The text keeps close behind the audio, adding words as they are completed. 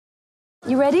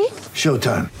You ready?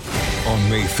 Showtime. On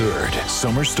May 3rd,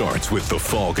 summer starts with The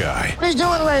Fall Guy. Let's do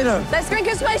it later. Let's drink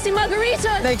a spicy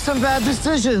margarita. Make some bad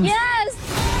decisions.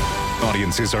 Yes!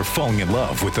 Audiences are falling in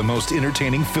love with the most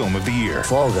entertaining film of the year.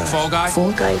 Fall Guy. Fall Guy?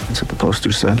 Fall Guy. That's what the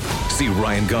poster said. See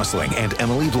Ryan Gosling and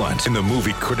Emily Blunt in the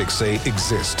movie critics say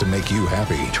exists to make you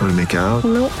happy. Trying to make it out?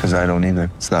 Nope. Because I don't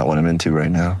either. It's not what I'm into right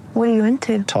now. What are you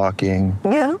into? Talking.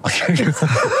 Yeah.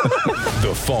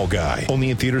 The Fall Guy.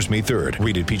 Only in theaters May 3rd.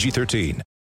 Rated PG-13.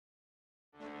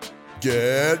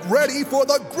 Get ready for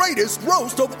the greatest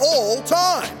roast of all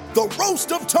time. The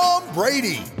Roast of Tom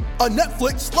Brady. A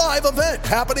Netflix live event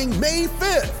happening May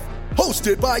 5th.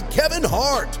 Hosted by Kevin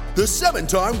Hart. The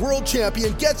 7-time world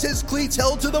champion gets his cleats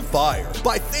held to the fire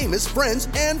by famous friends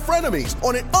and frenemies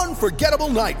on an unforgettable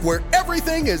night where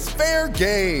everything is fair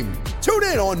game. Tune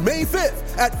in on May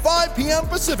 5th at 5 p.m.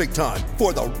 Pacific time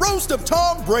for the Roast of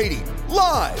Tom Brady.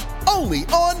 Live only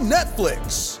on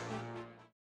Netflix.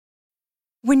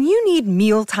 When you need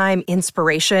mealtime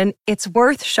inspiration, it's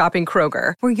worth shopping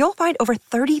Kroger, where you'll find over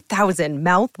 30,000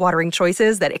 mouth-watering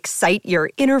choices that excite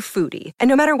your inner foodie. And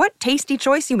no matter what tasty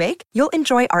choice you make, you'll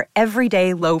enjoy our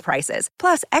everyday low prices,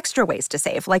 plus extra ways to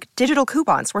save, like digital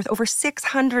coupons worth over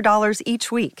 $600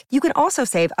 each week. You can also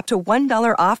save up to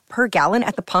 $1 off per gallon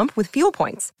at the pump with fuel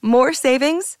points. More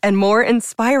savings and more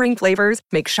inspiring flavors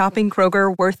make shopping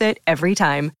Kroger worth it every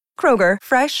time. Kroger,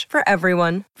 fresh for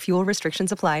everyone. Fuel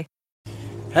restrictions apply.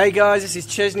 Hey guys, this is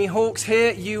Chesney Hawkes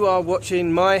here. You are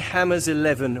watching My Hammers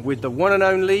 11 with the one and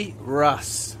only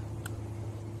Russ.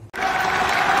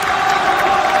 Hi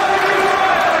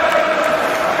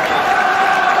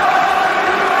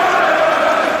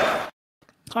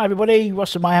everybody,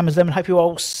 Russ from My Hammers 11. Hope you're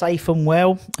all safe and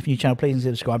well. If you're new channel, please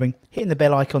consider subscribing, hitting the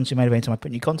bell icon so you may know anytime I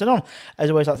put new content on. As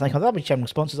always, I'd like to thank our lovely channel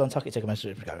sponsors on Tucket Take a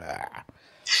Message.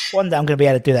 One day I'm going to be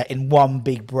able to do that in one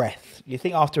big breath. You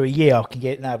think after a year I can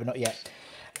get it? No, but not yet.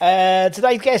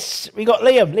 Today's guests, we got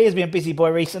Liam. Liam's been a busy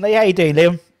boy recently. How you doing,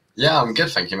 Liam? Yeah, I'm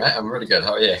good, thank you, mate. I'm really good.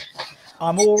 How are you?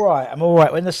 I'm all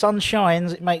right. When the sun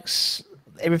shines, it makes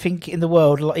everything in the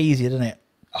world a lot easier, doesn't it?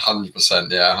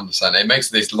 100%, yeah, 100%. It makes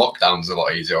these lockdowns a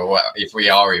lot easier, or if we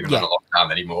are even on a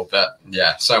lockdown anymore. But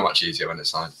yeah, so much easier when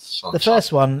it's like the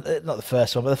first one, not the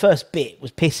first one, but the first bit was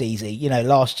piss easy,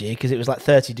 last year, because it was like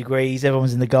 30 degrees. Everyone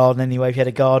was in the garden anyway, if you had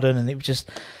a garden, and it was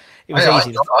just... It was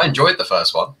easy. I enjoyed the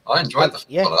first one. I enjoyed the first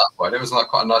one at that point. It was like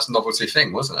quite a nice novelty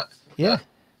thing, wasn't it? Yeah.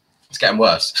 It's getting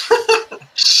worse.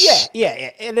 Yeah.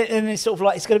 And it's sort of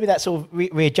like, it's going to be that sort of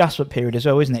readjustment period as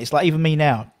well, isn't it? It's like even me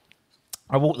now,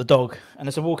 I walk the dog, and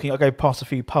as I'm walking, I go past a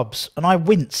few pubs, and I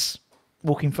wince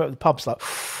walking through the pubs like,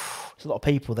 there's a lot of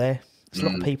people there. There's a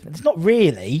lot of people. It's not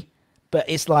really, but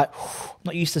it's like, I'm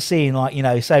not used to seeing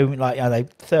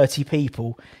 30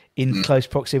 people in close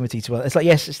proximity to one. It's like,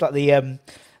 yes, it's like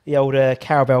the old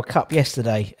Carabao Cup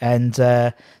yesterday,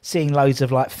 and seeing loads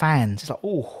of like fans. It's like,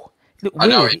 oh, look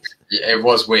weird. I know it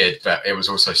was weird, but it was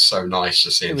also so nice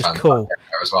to see fans cool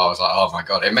there as well. I was like, oh my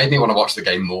god, it made me want to watch the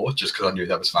game more just because I knew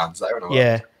there was fans there.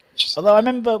 And Although I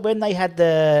remember when they had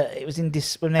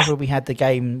whenever we had the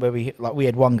game where we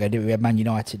had one game, we had Man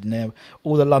United, and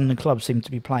all the London clubs seemed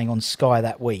to be playing on Sky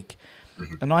that week,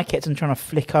 and I kept on trying to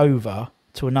flick over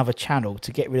to another channel to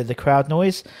get rid of the crowd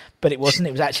noise, but it wasn't.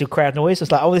 It was actual crowd noise.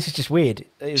 It's like, oh, this is just weird.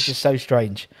 It was just so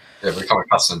strange. Yeah, we've become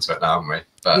accustomed to it now, haven't we?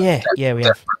 But yeah, we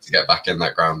have to get back in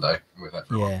that ground though with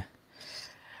everyone. Yeah,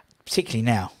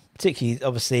 particularly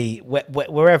obviously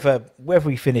wherever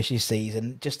we finish this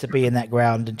season, just to be in that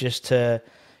ground and just to,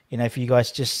 for you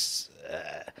guys just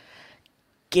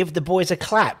give the boys a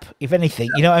clap, if anything.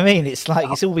 You know what I mean? It's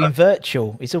like it's all been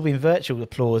virtual. It's all been virtual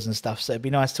applause and stuff. So it'd be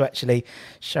nice to actually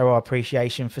show our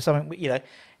appreciation for something.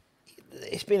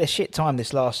 It's been a shit time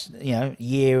this last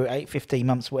year, 15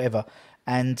 months, whatever.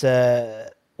 And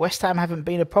West Ham haven't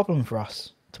been a problem for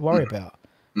us to worry about.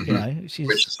 Which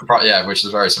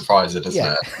is very surprising, isn't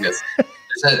it? Because,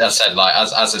 as I said, like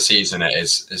as a season,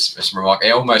 it's remarkable.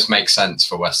 It almost makes sense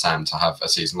for West Ham to have a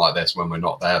season like this when we're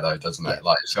not there, though, doesn't it?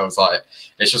 Like it feels like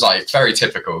it's just like very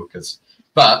typical.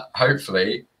 But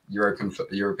hopefully,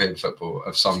 European football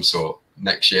of some sort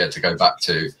next year to go back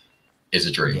to is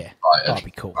a dream. Yeah, that'd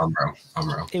be cool.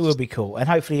 Unreal. It will be cool, and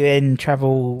hopefully, in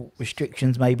travel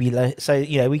restrictions, maybe so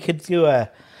we could do a.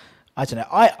 I don't know.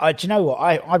 I do you know what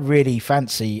I really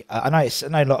fancy? I know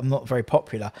I'm not very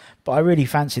popular, but I really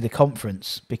fancy the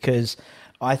conference because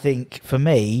I think for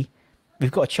me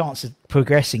we've got a chance of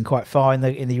progressing quite far in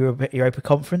the Europa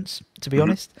Conference, to be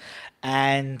honest,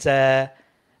 and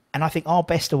I think our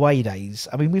best away days.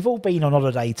 I mean, we've all been on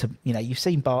holiday to you've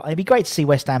seen it'd be great to see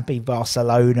West Ham beat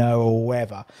Barcelona or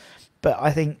wherever, but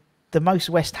I think the most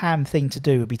West Ham thing to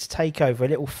do would be to take over a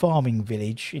little farming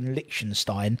village in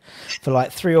Liechtenstein for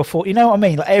like 3 or 4. You know what I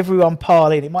mean? Like everyone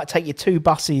pile in. It might take you 2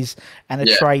 buses and a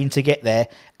train to get there,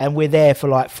 and we're there for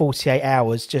like 48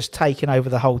 hours, just taking over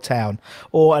the whole town.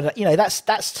 Or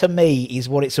that's to me is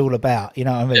what it's all about. You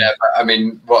know what I mean? Yeah, but, I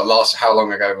mean, how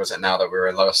long ago was it now that we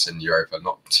were last in Europa?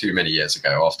 Not too many years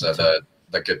ago, after the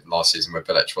good last season with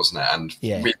Village, wasn't it? And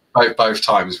we both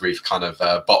times we've kind of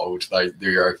bottled the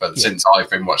Europa since I've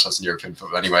been watching us in European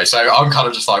football anyway. So I'm kind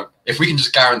of just like, if we can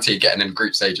just guarantee getting in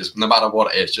group stages, no matter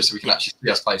what it is, just so we can actually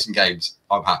see us play some games,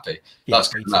 I'm happy. That's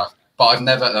good enough. But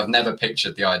I've never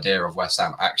pictured the idea of West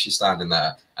Ham actually standing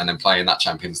there and then playing that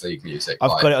Champions League music.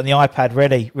 I've got it on the iPad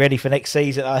ready for next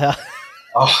season.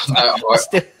 Oh no!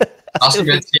 That's gonna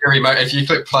be a teary moment. If you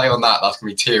click play on that, that's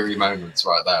gonna be teary moments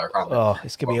right there.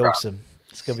 It's gonna be awesome.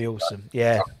 It's gonna be awesome.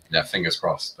 Yeah. Yeah. Fingers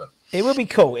crossed. But it would be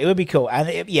cool. It would be cool. And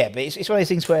but it's one of those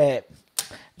things where,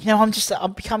 I'm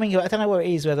becoming. I don't know what it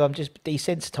is. Whether I'm just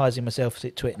desensitizing myself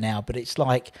to it now. But it's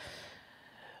like,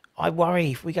 I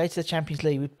worry if we go to the Champions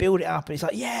League, we build it up, and it's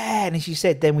like, and as you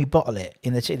said, then we bottle it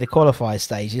in the qualifier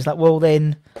stage. It's like, well,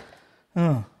 then,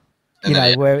 where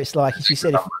it's like, as you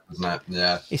said,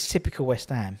 it's typical West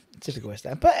Ham.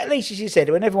 But at least, as you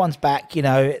said, when everyone's back,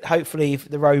 hopefully if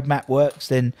the roadmap works,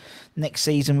 then next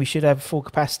season we should have full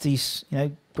capacities,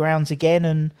 grounds again,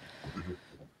 and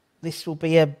this will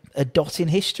be a dot in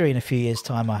history in a few years'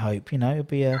 time, I hope. It'll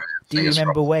be a. Do you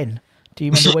remember when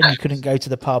you couldn't go to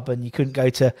the pub and you couldn't go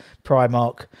to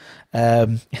Primark?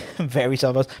 Various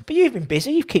others. But you've been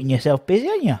busy. You've keeping yourself busy,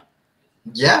 haven't you?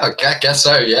 Yeah, I guess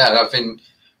so. Yeah, I've been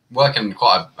working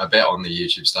quite a bit on the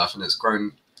YouTube stuff, and it's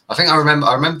grown. I think I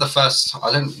remember the first.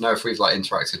 I don't know if we've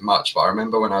interacted much, but I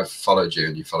remember when I followed you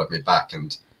and you followed me back,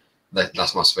 and that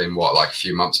must have been a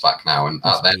few months back now. And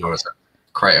then I was a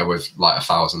creator with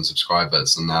 1,000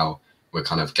 subscribers, and now we're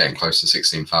kind of getting close to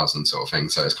 16,000 sort of thing.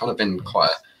 So it's kind of been quite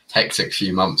a hectic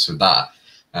few months with that,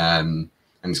 and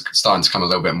it's starting to come a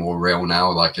little bit more real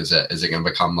now. Is it going to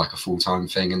become a full-time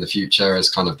thing in the future? Is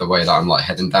kind of the way that I'm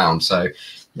heading down. So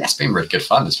yeah, it's been really good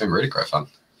fun. It's been really great fun.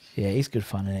 Yeah, it's good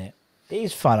fun, isn't it? It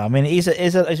is fun. I mean, it is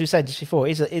as we said just before,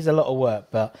 it is a lot of work,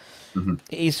 but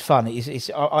it is fun.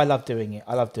 I love doing it.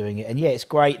 And yeah, it's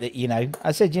great that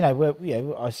I said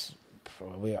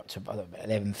we're up to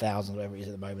 11,000, whatever it is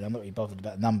at the moment. I'm not really bothered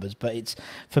about the numbers, but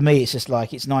for me, it's just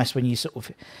it's nice when you sort of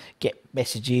get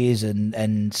messages and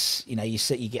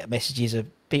you get messages of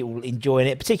people enjoying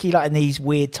it, particularly in these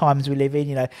weird times we live in.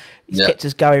 It's kept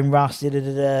us going. Russ,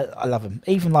 I love them.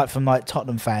 Even from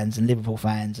Tottenham fans and Liverpool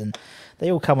fans, and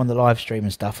they all come on the live stream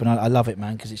and stuff, and I love it,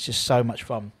 man, because it's just so much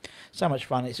fun.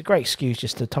 It's a great excuse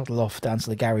just to toddle off down to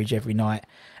the garage every night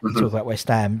and talk about West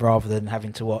Ham rather than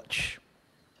having to watch.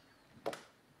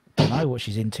 I don't know what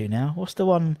she's into now. What's the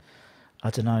one? I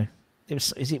don't know.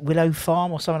 Is it Willow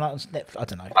Farm or something like that? I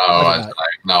don't know.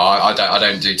 No, I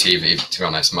don't do TV, to be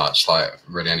honest, much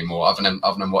really anymore. Other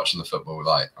than watching the football,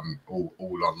 I'm all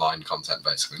online content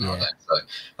basically nowadays. So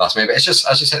that's me. But it's just,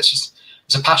 as you said,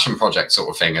 it's a passion project sort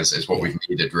of thing is what we've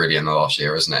needed really in the last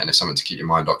year, isn't it? And it's something to keep your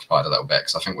mind occupied a little bit,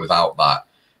 because I think without that,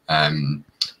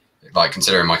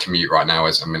 considering my commute right now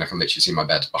I can literally see my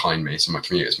bed behind me. So my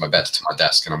commute is my bed to my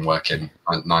desk, and I'm working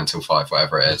 9 till 5,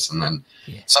 whatever it is. And then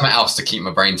something else to keep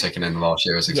my brain ticking in the last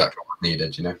year is exactly what I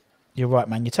needed, You're right,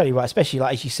 man. You're totally right. Especially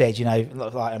as you said, I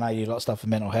know you do a lot of stuff for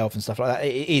mental health and stuff like that.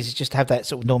 It is just to have that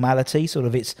sort of normality.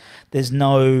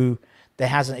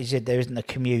 There isn't a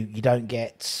commute. You don't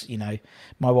get,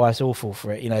 my wife's awful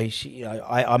for it.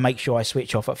 I make sure I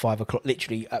switch off at 5 o'clock,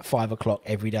 literally at 5 o'clock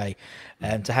every day,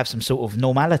 to have some sort of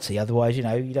normality. Otherwise, you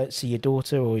don't see your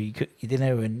daughter or you cook your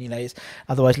dinner, and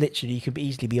otherwise, literally, you could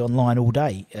easily be online all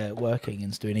day working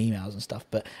and doing emails and stuff.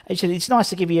 But actually, it's nice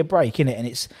to give you a break, isn't it? And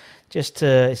it's just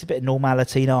it's a bit of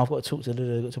normality. I've got to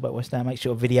talk about West Ham, make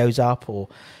sure videos up, or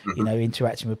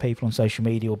interacting with people on social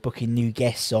media, or booking new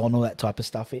guests on, all that type of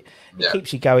stuff. It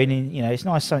keeps you going, and it's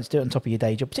nice something to do on top of your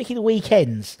day job, particularly the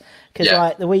weekends, because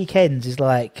the weekends is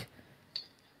the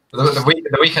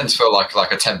weekends feel like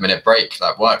a 10-minute break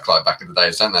that work back in the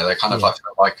days, don't they? They kind of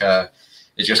feel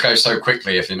it just goes so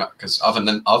quickly if you're not, because other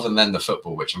than the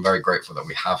football, which I'm very grateful that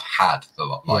we have had a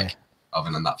lot, other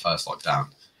than that first lockdown.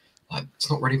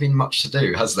 It's not really been much to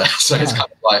do, has there? So it's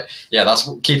kind of that's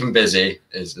keeping busy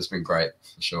has been great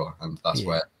for sure, and that's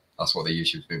what the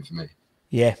YouTube's been for me.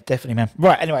 Yeah, definitely, man.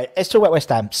 Right, anyway, let's talk about West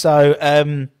Ham. So,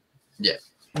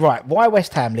 right, why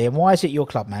West Ham, Liam? Why is it your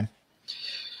club, man?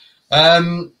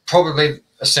 Probably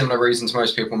a similar reason to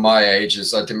most people my age,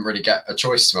 is I didn't really get a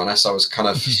choice, to be honest. I was kind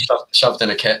of shoved in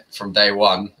a kit from day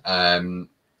one. I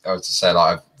would say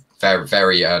very,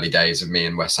 very early days of me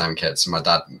in West Ham kits. And my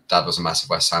dad was a massive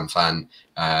West Ham fan.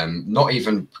 Not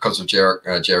even because of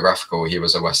geographical. He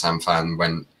was a West Ham fan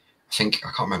when, I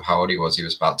can't remember how old he was. He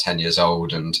was about 10 years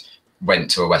old and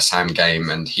went to a West Ham game,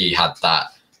 and he had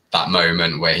that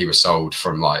moment where he was sold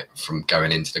from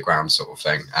going into the ground sort of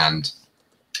thing. And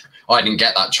I didn't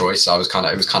get that choice. It was kind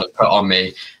of put on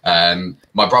me.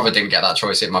 My brother didn't get that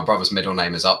choice. My brother's middle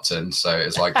name is Upton, so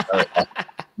it's like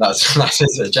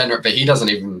that's a generate. But he doesn't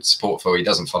even support football. He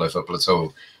doesn't follow football at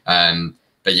all.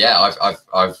 But yeah,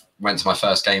 I've went to my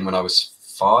first game when I was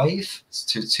 5,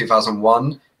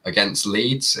 2001 against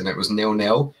Leeds, and it was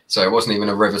 0-0. So it wasn't even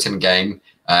a riveting game.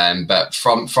 But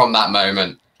from that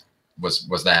moment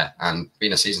was there, and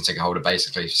been a season ticket holder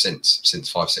basically since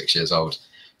 5-6 years old.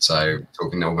 So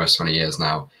talking almost 20 years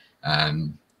now.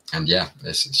 And yeah,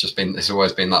 it's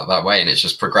always been that way, and it's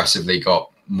just progressively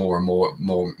got more and more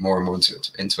into it,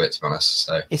 to be honest.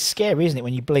 So it's scary, isn't it,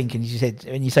 when you blink and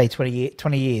when you say 20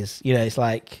 years, it's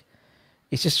like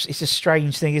it's a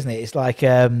strange thing, isn't it? It's like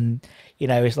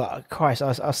it's like, Christ. I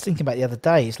was thinking about it the other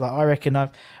day. It's like, I reckon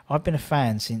I've been a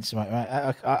fan since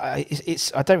I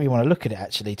don't really want to look at it,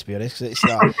 actually, to be honest, because it's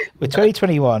like we're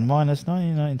 2021 minus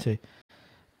 1992.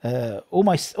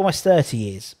 Almost 30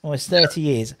 years,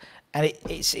 and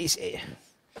it's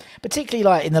particularly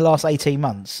like in the last 18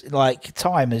 months, like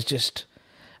time has just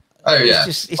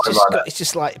it's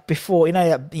just like before,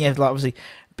 like obviously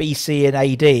BC and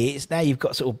AD. It's now you've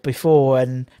got sort of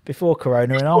before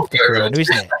Corona and after Corona,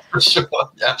 isn't it? For sure,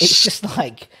 yeah. It's just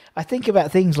like, I think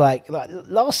about things like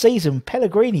last season,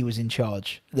 Pellegrini was in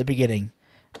charge at the beginning.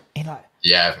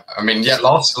 Yeah, I mean,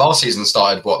 last season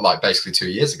started basically 2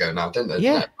 years ago now, didn't it?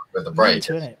 Yeah, with the break.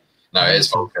 No, it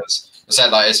is bonkers. I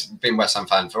said, it's been West Ham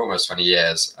fan for almost 20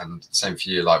 years, and same for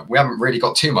you. We haven't really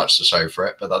got too much to show for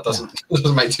it, but that doesn't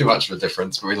make too much of a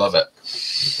difference. But we love it.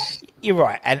 You're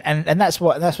right, and that's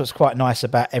what's quite nice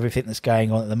about everything that's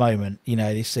going on at the moment.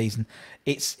 This season,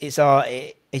 it's as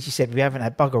you said, we haven't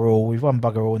had bugger all. We've won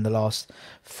bugger all in the last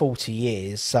 40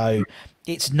 years, so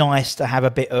it's nice to have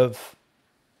a bit of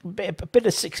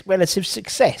relative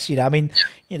success. I mean,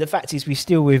 the fact is we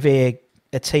still revere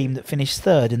a team that finished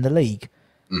third in the league.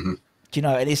 Mm-hmm. Do you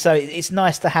know? And it's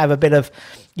nice to have a bit of,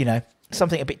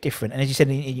 something a bit different. And as you said,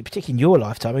 particularly in your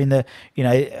lifetime, I mean,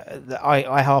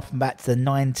 I harken back to the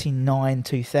 99,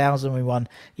 2000. We won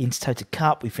the Intertoto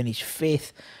Cup. We finished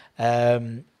 5th.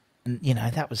 And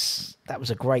that was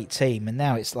a great team. And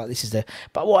now it's like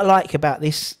But what I like about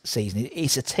this season,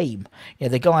 it's a team.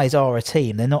 The guys are a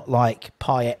team. They're not like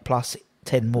Payet plus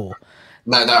 10 more.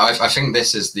 No, I think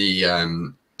this is the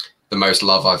most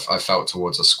love I've felt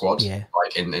towards a squad. Yeah.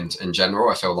 In general,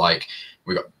 I feel like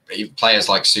we got players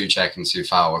like Souček and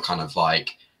Coufal are kind of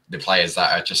like the players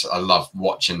that I love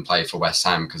watching play for West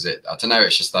Ham, because I don't know,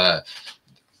 it's just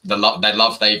the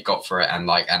love they've got for it, and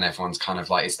everyone's kind of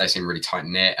like, they seem really tight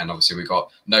knit. And obviously we've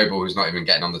got Noble, who's not even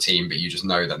getting on the team, but you just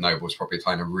know that Noble's probably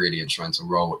playing a really instrumental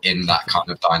role in that kind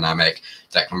of dynamic.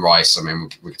 Declan Rice, I mean,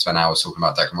 we could spend hours talking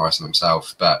about Declan Rice and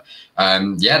himself, but I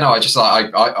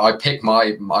pick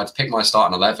my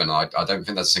starting 11. I don't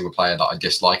think there's a single player that I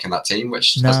dislike in that team,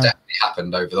 which has definitely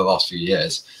happened over the last few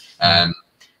years,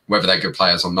 whether they're good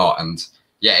players or not. And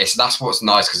yeah, that's what's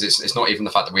nice, because it's not even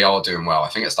the fact that we are doing well. I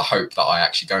think it's the hope that I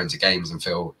actually go into games and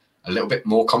feel a little bit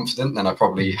more confident than I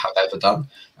probably have ever done.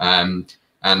 And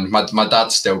my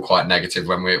dad's still quite negative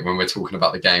when we're talking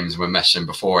about the games. We're messaging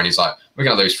before, and he's like, "We're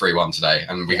going to lose 3-1 today,"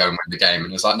 and we go and win the game.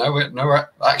 And it's like, no, we're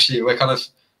kind of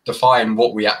define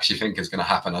what we actually think is going to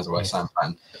happen as a West Ham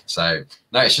fan. So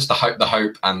no, it's just the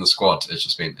hope and the squad.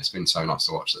 It's been so nice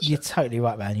to watch this. You're totally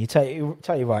right, man. You're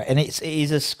totally right. And it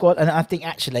is a squad, and I think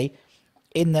actually,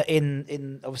 in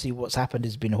obviously what's happened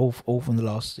has been all from the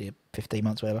last 15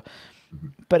 months, whatever. Mm-hmm.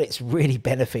 But it's really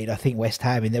benefited, I think, West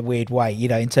Ham in their weird way.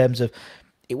 In terms of,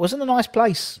 it wasn't a nice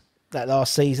place that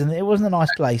last season. It wasn't a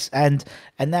nice place, and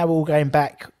now we're all going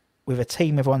back with a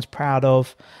team everyone's proud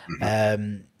of.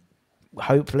 Mm-hmm.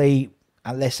 Hopefully,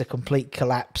 unless a complete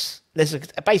collapse,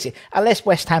 unless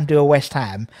West Ham do a West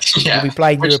Ham, we'll be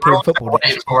playing European football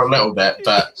for a little bit.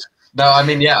 But no, I'm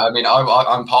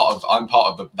part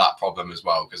of that problem as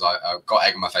well, because I got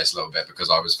egg on my face a little bit, because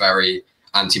I was very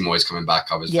anti-Moyes coming back.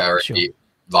 I was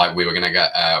like, we were going to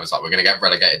get, we're going to get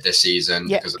relegated this season,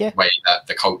 because of the way that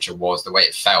the culture was, the way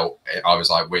it felt. I was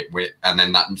like, and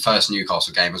then that first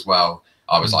Newcastle game as well,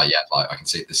 I was like, I can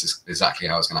see this is exactly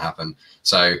how it's going to happen.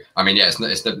 So, I mean, it's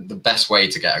the best way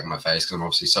to get egg on my face, because I'm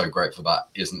obviously so grateful that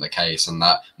isn't the case, and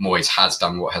that Moyes has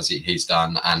done what he's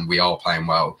done, and we are playing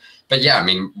well. But yeah, I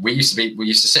mean, we used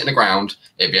to sit in the ground.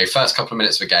 It'd be a first couple of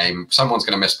minutes of a game. Someone's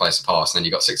going to misplace a pass, and then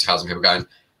you got 60,000 people going,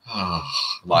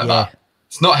 that.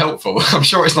 it's not helpful. I'm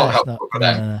sure it's not helpful for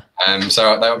them. No.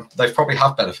 So they probably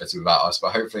have benefited without us,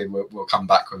 but hopefully we'll come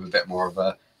back with a bit more of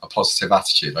a positive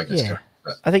attitude, I guess. Yeah.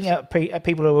 I think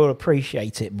people will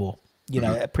appreciate it more.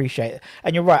 Appreciate it.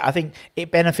 And you're right. I think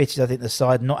it benefited, the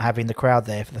side not having the crowd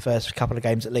there for the first couple of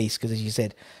games at least, because as you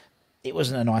said, it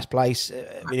wasn't a nice place.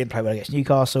 We didn't play well against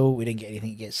Newcastle. We didn't get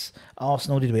anything against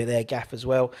Arsenal, did we? There, Gaff as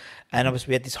well. And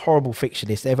obviously we had this horrible fixture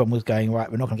list. Everyone was going,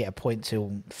 right, we're not going to get a point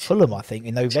till Fulham, I think,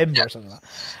 in November or something like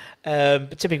that.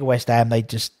 But typical West Ham, they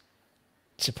just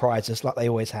surprise us like they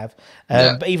always have.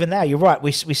 But even now, you're right,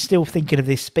 we're still thinking of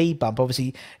this speed bump.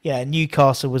 Obviously,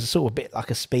 Newcastle was sort of a bit like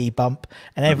a speed bump,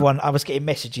 and everyone, I was getting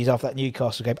messages after that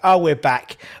Newcastle game, oh, we're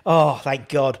back, oh, thank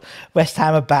God, West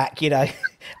Ham are back,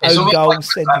 own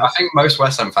goals. I think most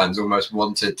West Ham fans almost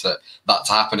wanted that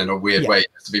to happen in a weird way,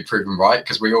 to be proven right,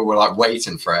 because we all were like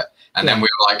waiting for it. And then we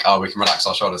were like, oh, we can relax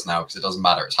our shoulders now because it doesn't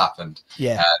matter. It's happened.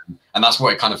 Yeah. And that's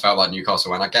what it kind of felt like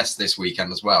Newcastle. And I guess this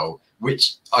weekend as well,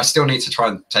 which I still need to try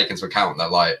and take into account,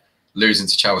 that like losing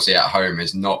to Chelsea at home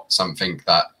is not something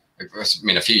that, I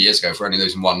mean, a few years ago, if we're only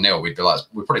losing 1-0, we'd be like,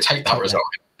 we'd probably take that result.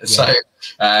 Yeah.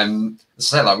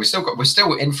 So, we're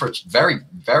still in for very,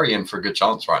 very in for a good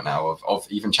chance right now of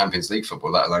even Champions League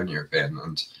football, let alone European.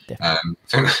 And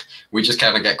we just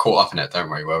kind of get caught up in it, don't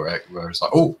we? Where it's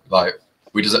like, oh, like,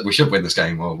 we should win this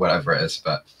game or whatever it is,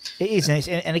 but it is,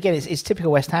 and again, it's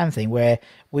typical West Ham thing where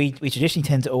we traditionally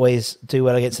tend to always do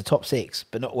well against the top 6,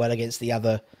 but not well against the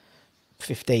other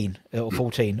 15 or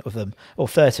 14 of them, or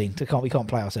 13. We can't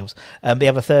play ourselves. The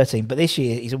other 13, but this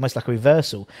year is almost like a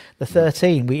reversal. The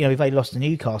 13, we've only lost to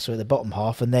Newcastle at the bottom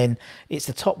half, and then it's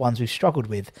the top ones we've struggled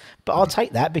with. But I'll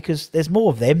take that because there's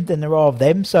more of them than there are of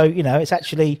them. So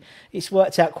it's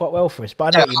worked out quite well for us.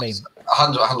 But I know what you mean.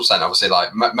 100%. Obviously,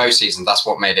 like most seasons, that's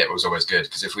what made it was always good,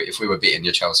 because if we were beating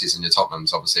your Chelseas and your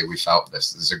Tottenhams, obviously we felt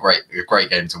this is a great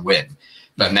game to win.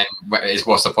 But then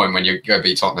what's the point when you go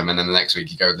beat Tottenham and then the next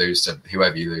week you go lose to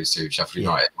whoever you lose to, Sheffield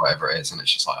United, whatever it is, and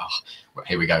it's just like, oh,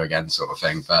 here we go again, sort of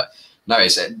thing. But no,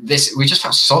 it's this. We just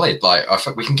felt solid. Like I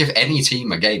think we can give any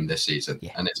team a game this season,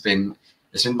 and it's been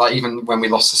like, even when we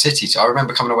lost to City. I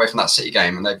remember coming away from that City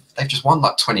game and they've just won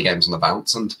like 20 games on the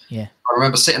bounce, and I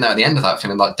remember sitting there at the end of that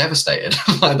feeling like devastated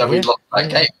that we'd lost that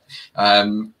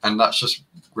game, and that's just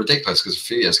ridiculous, because a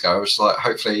few years ago I was just like,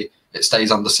 hopefully it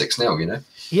stays under 6-0,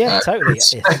 Yeah, totally.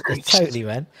 Totally,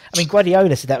 man. I mean,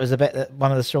 Guardiola said that was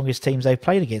one of the strongest teams they've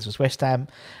played against was West Ham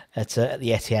at the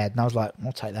Etihad, and I was like,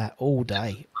 I'll take that all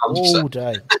day,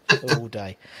 100%. all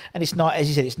day. And it's nice, as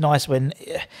you said, it's nice when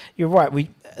you're right.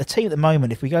 A team at the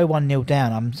moment, if we go 1-0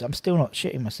 down, I'm still not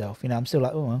shitting myself. I'm still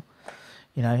like, oh well,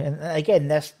 And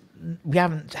again, we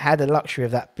haven't had the luxury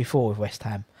of that before with West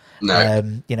Ham.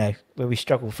 No. Where we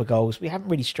struggle for goals. We haven't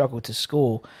really struggled to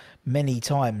score many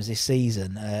times this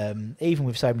season, even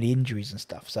with so many injuries and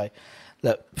stuff. So,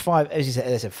 look, 5, as you said,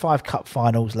 there's 5 cup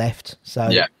finals left. So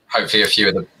yeah, hopefully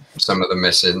some of the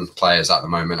missing players at the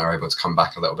moment are able to come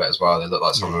back a little bit as well. They look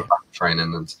like some of them are back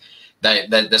training, and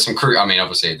there's some crew. I mean,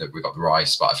 obviously that we got the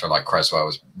Rice, but I feel like Cresswell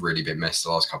has really been missed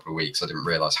the last couple of weeks. I didn't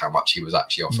realise how much he was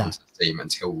actually off the team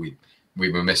until we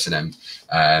were missing him.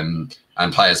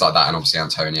 And players like that, and obviously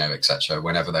Antonio, etc.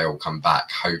 Whenever they all come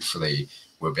back, hopefully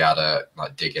we'll be able to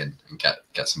like dig in and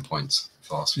get some points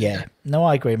for last week. Yeah, no,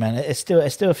 I agree, man. It's still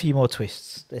a few more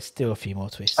twists.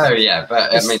 Oh yeah,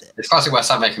 but I mean, it's classic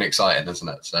West Ham making it exciting, isn't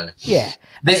it? So yeah,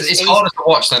 it's harder to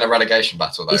watch than a relegation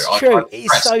battle, though. It's true.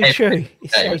 It's so true.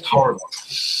 It's horrible.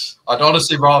 I'd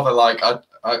honestly rather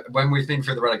when we've been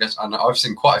through the relegation, and I've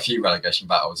seen quite a few relegation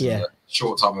battles in the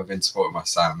short time I've been supporting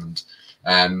West Ham, and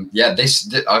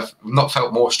I've not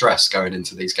felt more stress going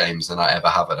into these games than I ever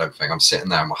have. I don't think. I'm sitting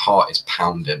there and my heart is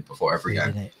pounding before every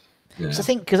game. Yeah. So I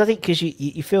think because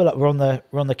you feel like we're on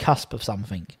the cusp of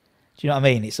something. Do you know what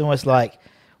I mean? It's almost like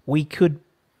we could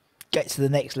get to the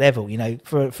next level.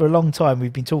 For a long time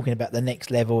we've been talking about the next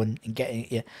level and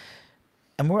getting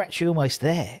and we're actually almost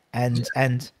there. And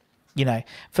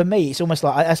for me, it's almost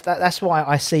like that's why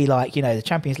I see the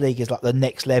Champions League is like the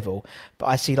next level, but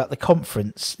I see like the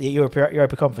conference, the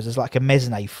Europa Conference, as like a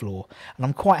mezzanine floor, and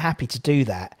I'm quite happy to do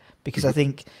that because I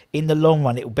think in the long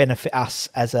run it will benefit us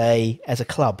as a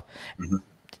club. Mm-hmm.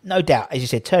 No doubt, as you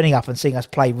said, turning up and seeing us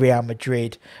play Real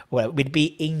Madrid, would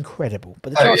be incredible.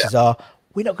 But the chances are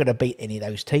we're not going to beat any of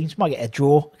those teams. Might get a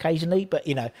draw occasionally, but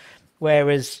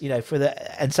whereas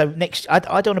so next, I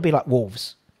don't want to be like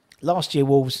Wolves. Last year,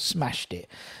 Wolves smashed it.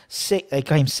 They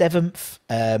came 7th,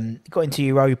 got into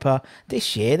Europa.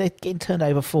 This year, they're getting turned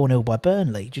over 4-0 by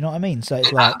Burnley. Do you know what I mean? So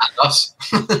it's like, and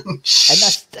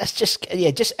that's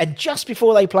just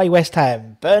before they play West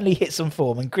Ham, Burnley hits some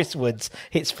form, and Chris Woods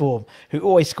hits form, who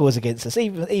always scores against us,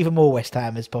 even more West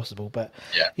Ham as possible. But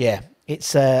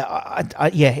it's I'm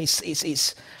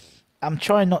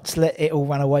trying not to let it all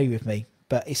run away with me,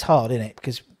 but it's hard, isn't it?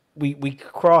 Because we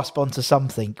grasp onto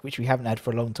something which we haven't had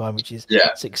for a long time, which is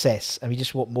success, and we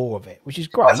just want more of it, which is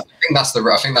great. I think that's the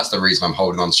reason I'm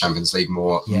holding on to Champions League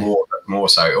more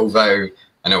so. Although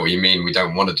I know what you mean, we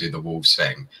don't want to do the Wolves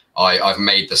thing. I've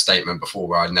made the statement before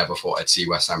where I never thought I'd see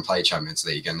West Ham play Champions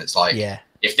League, and it's like,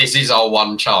 if this is our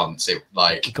one chance, you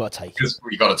got to take it.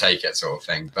 We got to take it, sort of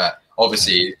thing. But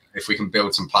obviously, if we can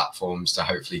build some platforms to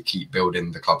hopefully keep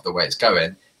building the club the way it's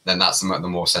going, then that's the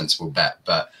more sensible bet.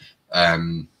 But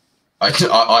I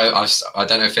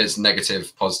don't know if it's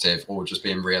negative, positive, or just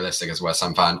being realistic as a West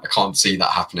Ham fan. I can't see that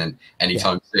happening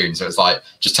anytime soon. So it's like,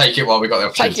 just take it while we got the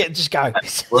opportunity. Take it, just go.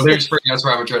 We'll lose 3 against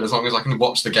Real Madrid as long as I can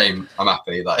watch the game. I'm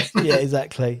happy. Like, yeah,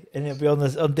 exactly. And it'll be on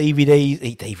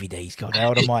DVDs. God, how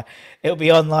old am I? It'll be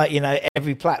on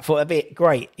every platform. It'll be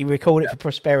great. You record it for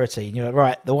prosperity, and you're like,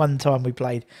 right, the one time we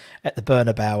played at the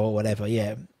Bernabeu or whatever,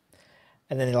 and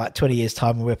then in like 20 years'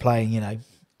 time when we're playing,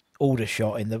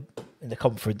 Aldershot in the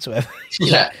conference, or whatever.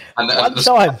 And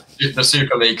the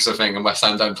Super League's a thing, and West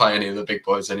Ham don't play any of the big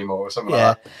boys anymore, or something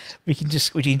like that. we can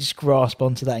just grasp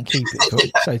onto that and keep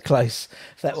it so close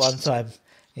for that one time.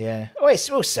 Yeah,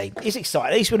 we'll see. It's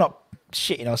exciting. At least we're not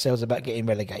shitting ourselves about getting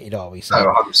relegated, are we? So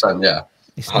 100%. Yeah,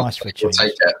 it's nice for a change. We'll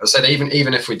take it. I said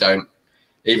even if we don't,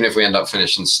 even if we end up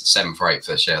finishing 7th or 8th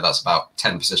this year, that's about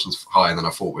 10 positions higher than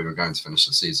I thought we were going to finish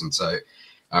the season. So,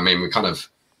 I mean, we're kind of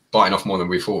biting off more than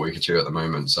we thought we could chew at the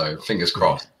moment. So fingers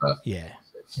crossed. But yeah,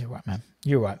 you're right, man.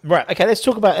 You're right. Right. Okay. Let's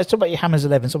talk about your Hammers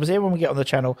 11. So obviously, everyone we get on the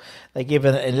channel, they give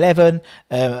an 11.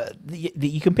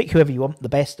 You can pick whoever you want, the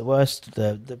best, the worst,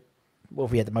 what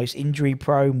if we had the most injury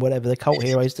prone, whatever, the cult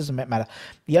heroes, doesn't matter.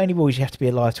 The only rule is you have to be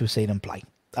alive to have seen them play.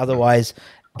 Otherwise,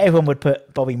 everyone would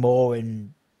put Bobby Moore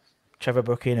and Trevor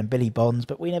Brooking and Billy Bonds,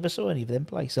 but we never saw any of them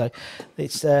play. So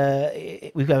it's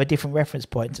we've got a different reference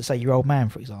point to say your old man,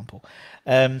 for example.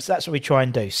 So that's what we try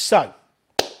and do. So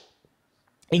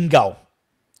in goal,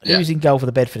 who's in goal for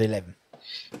the Bedford 11?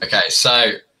 Okay,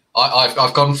 so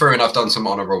I've gone through and I've done some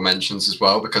honourable mentions as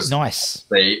well, because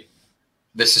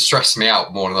this has stressed me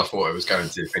out more than I thought it was going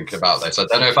to, thinking about this. I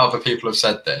don't know if other people have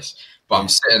said this, but I'm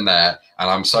sitting there and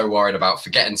I'm so worried about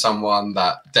forgetting someone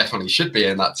that definitely should be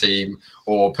in that team,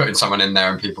 or putting someone in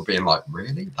there and people being like,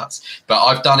 really? But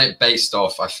I've done it based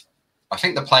off, I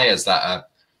think the players that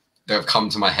have come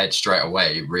to my head straight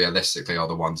away, realistically, are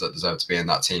the ones that deserve to be in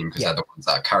that team, because they're the ones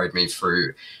that carried me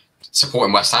through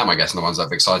supporting West Ham, I guess, and the ones that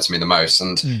have excited me the most.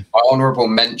 And my honourable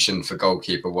mention for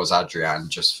goalkeeper was Adrian,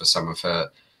 just for some of her,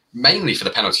 mainly for the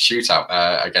penalty shootout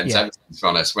against Everton, to be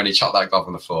honest. When he shot that glove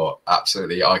on the floor,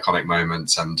 absolutely iconic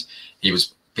moments. And he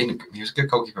was a good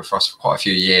goalkeeper for us for quite a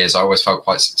few years. I always felt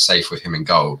quite safe with him in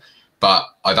goal. But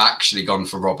I've actually gone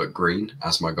for Robert Green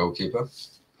as my goalkeeper.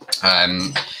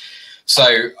 So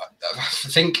I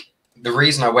think the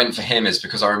reason I went for him is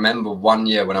because I remember one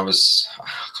year when I can't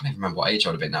even remember what age I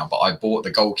would have been now, but I bought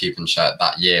the goalkeeping shirt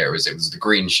that year. It was the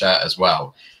green shirt as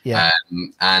well. Yeah.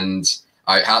 And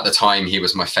at the time, he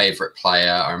was my favourite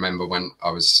player. I remember when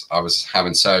I was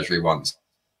having surgery once.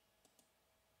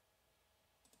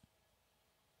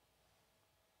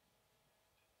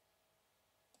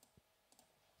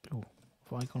 Oh,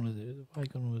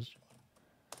 Vicon was.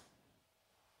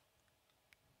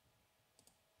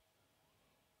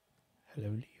 Hello,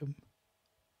 Liam.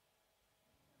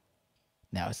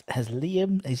 Now, is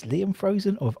Liam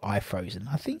frozen, or have I frozen?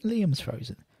 I think Liam's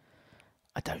frozen.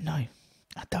 I don't know.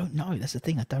 That's the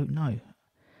thing. I don't know.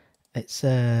 Let's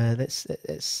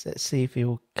see if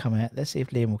he'll come out. Let's see if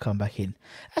Liam will come back in.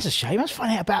 That's a shame. I was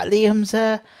finding out about Liam's.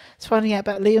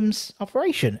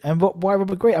 Operation and why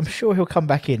Robert Green. I'm sure he'll come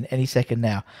back in any second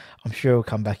now. I'm sure he'll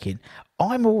come back in.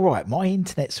 I'm all right. My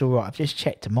internet's all right. I've just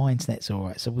checked, and my internet's all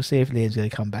right. So we'll see if Liam's going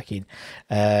to come back in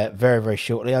very, very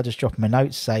shortly. I'll just drop him a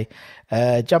note to say,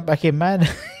 jump back in, man.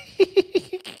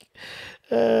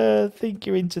 Think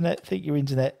your internet.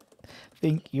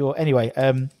 Anyway,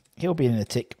 he'll be in a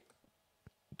tick.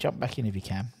 Jump back in if you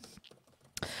can.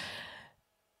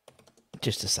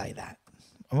 Just to say that.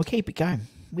 And we'll keep it going.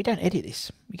 We don't edit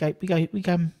this. We go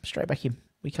straight back in.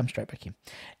 We come straight back in.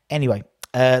 Anyway,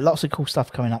 Lots of cool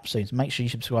stuff coming up soon. So make sure you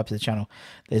subscribe to the channel.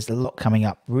 There's a lot coming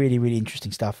up. Really, really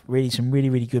interesting stuff. Some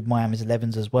really good Miami's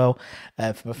 11s as well,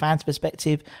 from a fan's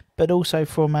perspective, but also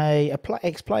from a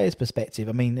ex-player's perspective.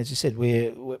 I mean, as you said,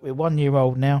 we're 1 year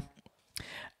old now,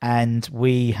 and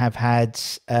we have had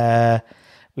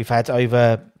we've had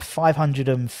over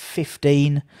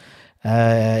 515.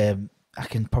 I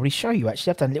can probably show you.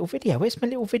 Actually, I've done a little video. Where's my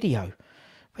little video?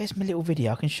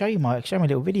 I can show you my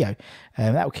little video.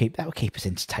 That will keep us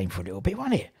entertained for a little bit,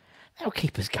 won't it? That will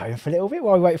keep us going for a little bit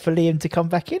while we wait for Liam to come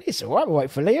back in. It's all right. We'll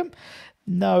wait for Liam.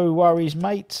 No worries,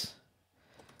 mate.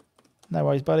 No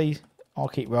worries, buddy. I'll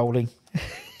keep rolling.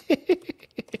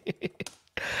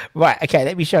 Right. Okay.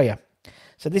 Let me show you.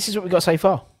 So this is what we've got so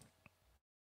far.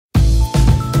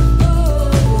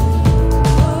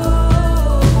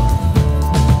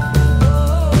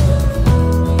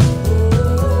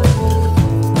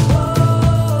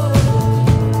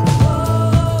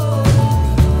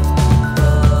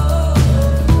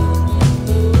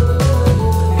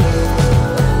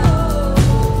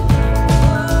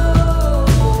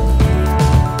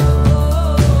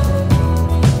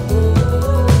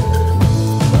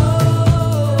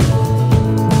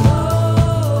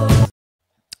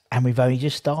 And we've only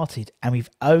just started.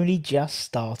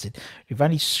 We've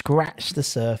only scratched the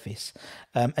surface.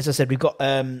 As I said, we've got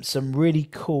some really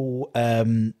cool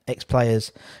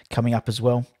ex-players coming up as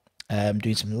well.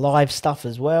 Doing some live stuff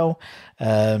as well.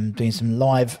 Doing some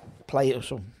live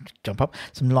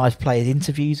some live players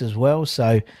interviews as well.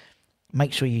 So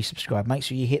make sure you subscribe. Make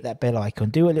sure you hit that bell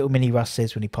icon. Do what little mini Russ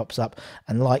says when he pops up,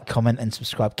 and like, comment, and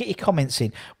subscribe. Get your comments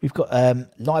in. We've got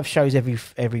live shows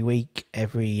every week,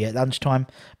 every lunchtime,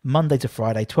 Monday to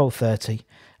Friday, 12:30.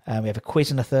 We have a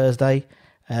quiz on a Thursday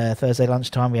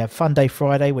lunchtime. We have Fun Day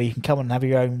Friday, where you can come on and have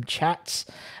your own chats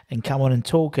and come on and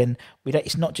talk. And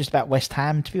it's not just about West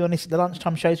Ham, to be honest. The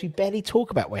lunchtime shows, we barely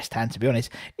talk about West Ham, to be honest.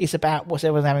 It's about what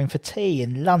everyone's having for tea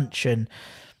and lunch, and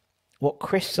what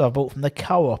crisps I bought from the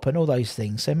co-op and all those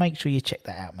things. So make sure you check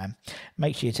that out, man.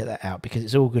 Make sure you check that out, because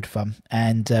it's all good fun.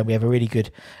 And we have a really good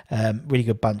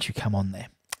bunch who come on there.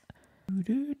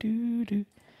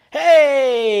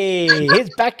 Hey, he's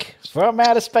back from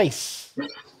outer space.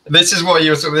 This is what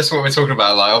we're talking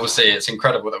about. Like, obviously, it's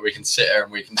incredible that we can sit here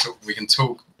and we can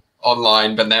talk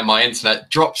online, but then my internet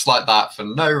drops like that for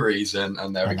no reason,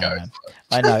 and there we go. Man.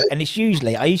 I know, and I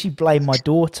usually blame my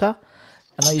daughter,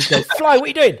 and I usually go, "Flo, what are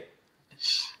you doing?"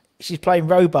 She's playing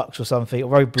Robux or something, or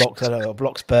Roblox, I don't know, or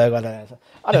Bloxburg, I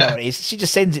don't know what it is. She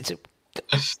just sends it to.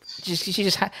 She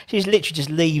literally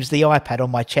just leaves the iPad on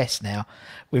my chest now,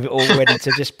 with it all ready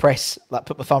to just press, like,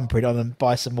 put my thumbprint on and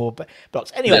buy some more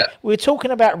blocks. Anyway, we were talking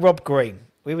about Rob Green.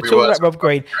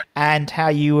 And how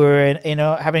you were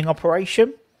having an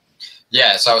operation.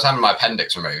 Yeah, so I was having my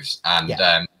appendix removed, and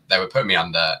they were putting me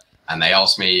under. And they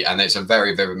asked me, and it's a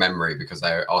very vivid memory, because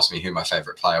they asked me who my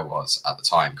favourite player was at the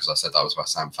time, because I said I was a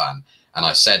West Ham fan. And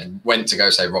I went to go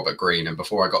say Robert Green, and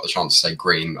before I got the chance to say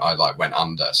Green, I went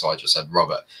under, so I just said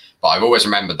Robert. But I've always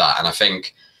remembered that, and I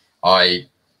think I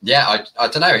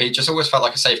don't know, he just always felt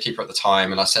like a safekeeper at the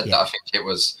time, and I said that I think it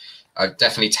was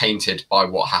definitely tainted by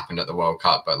what happened at the World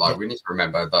Cup. But we need to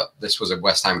remember that this was a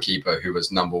West Ham keeper who was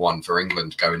 #1 for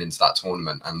England going into that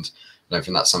tournament, and I don't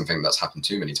think that's something that's happened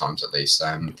too many times, at least.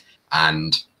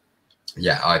 And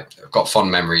yeah, I've got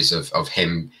fond memories of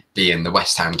him being the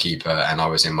West Ham keeper, and I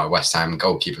was in my West Ham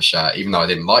goalkeeper shirt, even though I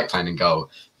didn't like playing in goal,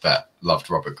 but loved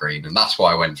Robert Green, and that's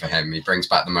why I went for him. He brings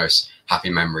back the most happy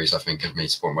memories, I think, of me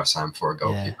supporting West Ham for a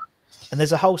goalkeeper. Yeah. And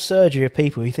there's a whole surgery of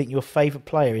people who think your favourite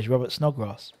player is Robert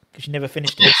Snodgrass, because you never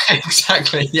finished it. Yeah,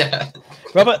 exactly, yeah.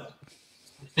 Robert.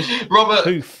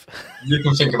 Poof. You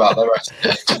can think about the rest.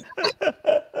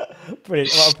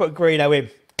 Brilliant. Well, I'll put Greeno in.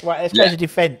 Right, let's go to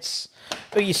defence.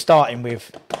 Who are you starting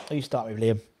with?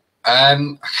 Liam?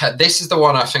 This is the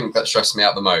one I think that stressed me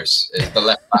out the most. Is the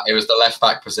left back. It was the left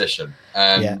back position.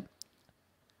 I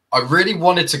really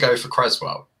wanted to go for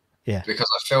Creswell. Yeah. Because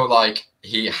I feel like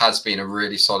he has been a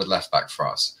really solid left back for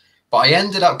us. But I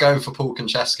ended up going for Paul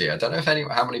Konchesky. I don't know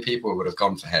how many people would have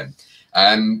gone for him.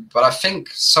 But I think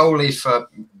solely for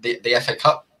the FA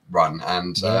Cup run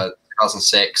and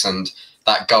 2006 and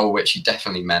that goal, which he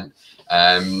definitely meant.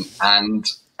 And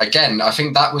again, I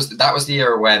think that was the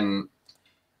era when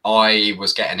I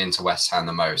was getting into West Ham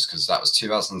the most, because that was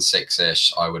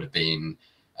 2006-ish. I would have been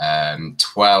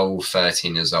 12,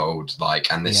 13 years old.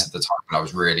 And this is the time when I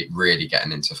was really, really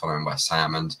getting into following West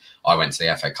Ham. And I went to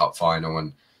the FA Cup final,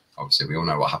 and obviously we all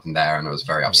know what happened there, and it was a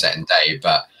very upsetting day.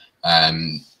 But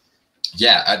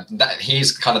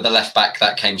he's kind of the left back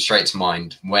that came straight to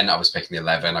mind when I was picking the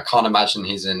 11. I can't imagine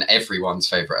he's in everyone's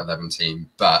favourite 11 team,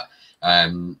 but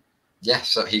yeah,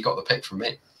 so he got the pick from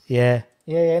me. Yeah.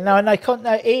 No.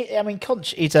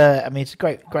 Conch. He's he's a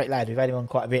great lad. We've had him on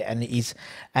quite a bit, and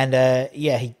I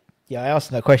asked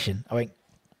him that question. I went,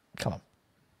 "Come on."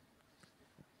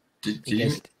 Did he you?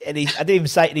 goes, I didn't even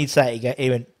say it. He'd say it. He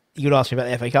went, "You would ask me about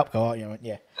the FA Cup goal, aren't you?" I went,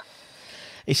 "Yeah."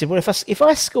 He said, "Well, if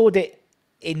I scored it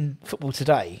in football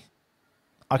today,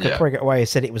 I could probably get away and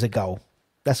said it was a goal."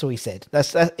 That's all he said.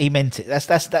 He meant it.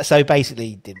 That's so basically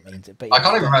he didn't mean it. But I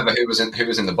can't even remember who was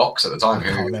in the box at the time. I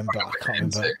can't remember.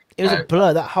 It was a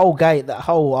blur. That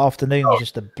whole afternoon was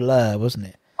just a blur, wasn't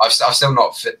it? I've still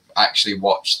not actually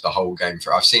watched the whole game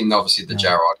through. I've seen obviously the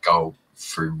Gerrard goal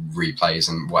through replays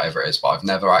and whatever it is, but I've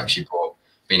never actually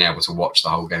been able to watch the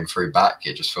whole game through back.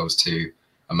 It just feels too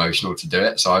emotional to do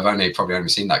it. So I've probably only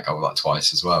seen that goal like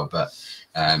twice as well. But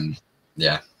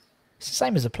yeah. It's the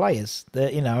same as the players. I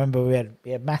remember we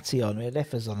had Matty on, we had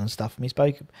Leffers on and stuff, and we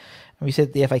spoke, and we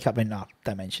said the FA Cup went, no,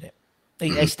 don't mention it.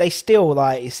 They still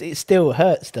it still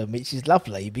hurts them, which is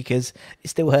lovely because it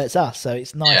still hurts us. So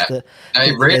it's nice that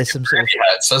it really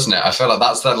hurts, doesn't it? I feel like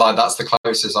that's the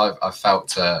closest I've felt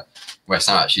to West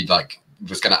Ham actually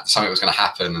something was gonna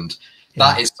happen, and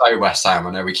that is so West Ham.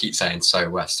 I know we keep saying so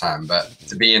West Ham, but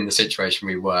to be in the situation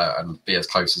we were and be as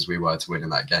close as we were to winning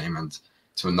that game and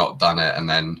to have not done it, and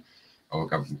then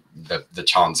the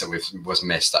chance that was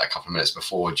missed at a couple of minutes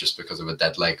before just because of a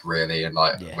dead leg, really, and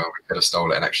when we could have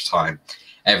stolen it in extra time.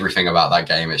 Everything about that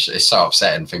game, it's so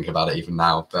upsetting thinking about it even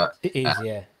now. But it is,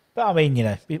 yeah. But I mean,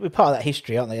 we're part of that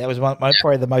history, aren't they? That was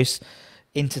probably the most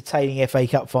entertaining FA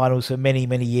Cup finals for many,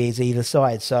 many years either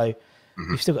side. So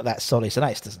we've still got that solace, and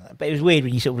that's doesn't it? But it was weird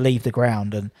when you sort of leave the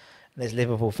ground and there's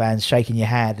Liverpool fans shaking your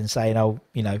hand and saying, "Oh,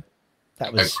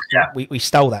 that was we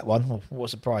stole that one." Well, what a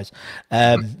surprise!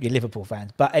 You're Liverpool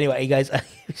fans, but anyway, he goes,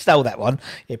 "We stole that one.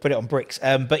 Yeah, put it on bricks."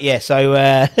 But yeah,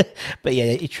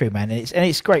 it's true, man, and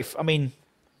it's great. I mean,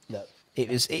 look,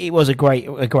 it was a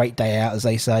great day out, as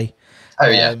they say. Oh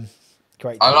yeah,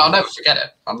 great. I'll never forget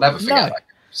it. I'll never forget that.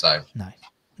 So no,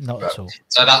 not at all.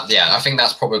 So I think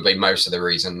that's probably most of the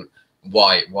reason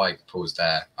why Paul's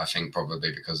there. I think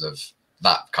probably because of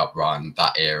that cup run,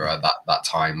 that era, that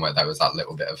time where there was that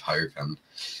little bit of hope, and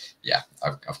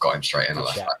I've got him straight in the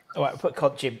left back. All right, put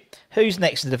Conch in. Who's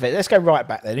next in the defence? Let's go right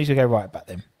back then. Who's going to go right back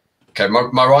then? Okay,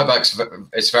 my right back's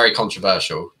it's very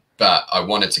controversial, but I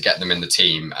wanted to get them in the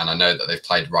team, and I know that they've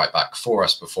played right back for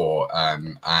us before,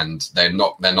 and they're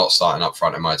not starting up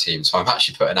front in my team, so I'm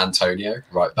actually putting Antonio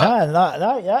right back.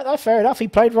 No, fair enough. He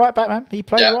played right back, man. He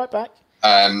played right back.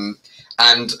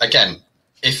 And again,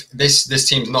 if this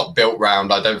team's not built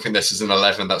round, I don't think this is an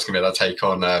 11 that's going to be able to take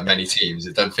on many teams.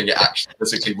 I don't think it actually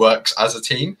physically works as a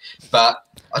team. But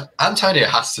Antonio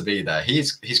has to be there.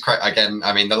 He's great. Again,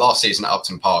 I mean, the last season at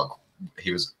Upton Park,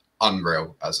 he was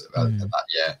unreal as that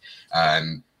year.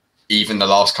 Even the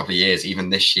last couple of years,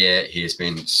 even this year, he has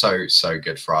been so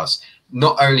good for us.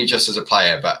 Not only just as a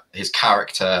player, but his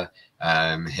character.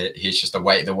 He's just the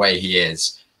way he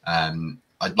is.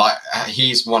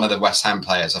 He's one of the West Ham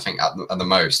players, I think, at the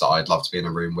most that I'd love to be in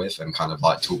a room with and kind of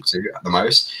talk to at the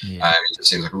most. He just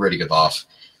seems like a really good laugh.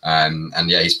 And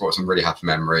he's brought some really happy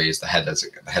memories. The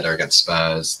header against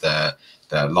Spurs, the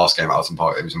last game at Upton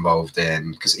Park that he was involved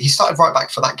in, because he started right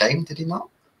back for that game, did he not?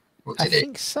 Or did I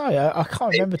think so. I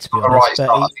can't remember, to be honest. I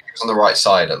think he was on the right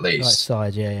side at least.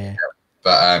 Right side, yeah.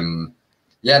 But I'm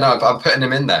putting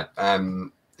him in there.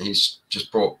 He's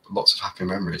just brought lots of happy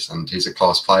memories, and he's a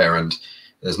class player, and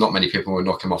there's not many people who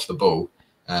knock him off the ball.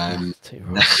 Too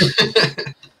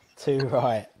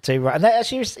right. And that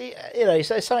actually,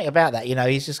 there's something about that.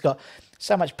 He's just got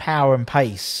so much power and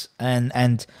pace, and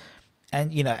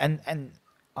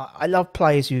I love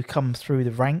players who come through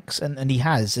the ranks, and he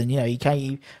has, and he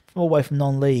came from all the way from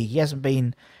non-league. He hasn't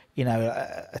been,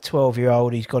 a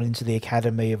 12-year-old who's gone into the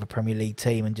academy of a Premier League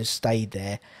team and just stayed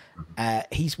there.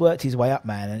 He's worked his way up,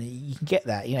 man, and you can get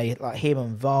that. Like him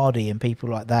and Vardy and people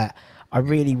like that. I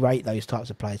really rate those types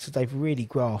of players because they've really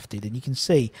grafted, and you can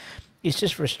see it's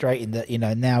just frustrating that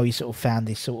now he's sort of found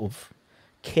this sort of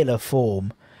killer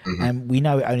form, and we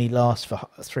know it only lasts for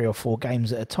 3 or 4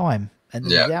 games at a time, and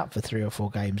he's out for 3 or 4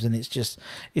 games, and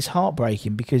it's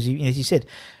heartbreaking because as you said,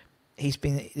 he's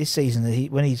been this season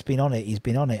when he's been on it,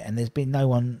 and there's been no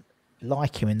one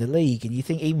like him in the league, and you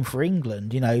think even for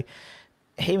England,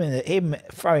 him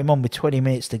throw him on with 20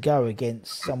 minutes to go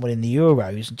against someone in the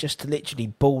Euros and just to literally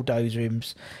bulldoze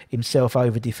himself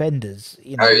over defenders.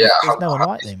 There's no one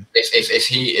like him. If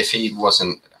he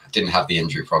didn't have the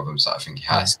injury problems that I think he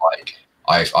has,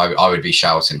 I would be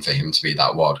shouting for him to be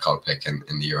that wildcard pick in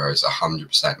the Euros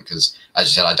 100%, because, as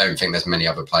you said, I don't think there's many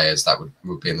other players that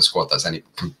would be in the squad that's you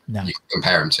can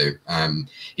compare him to.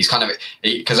 He's kind of,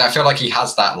 because I feel like he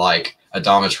has that like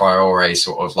Adama Traore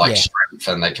sort of like strength,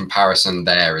 and the comparison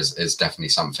there is definitely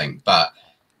something. But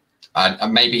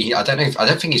maybe I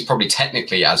don't think he's probably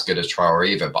technically as good as Traore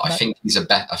either. But I think he's a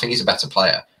better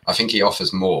player. I think he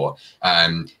offers more.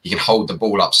 He can hold the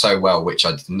ball up so well, which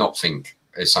I did not think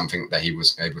is something that he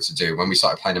was able to do. When we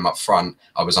started playing him up front,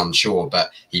 I was unsure,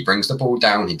 but he brings the ball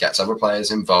down, he gets other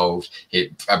players involved.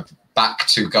 Back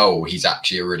to goal, he's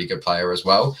actually a really good player as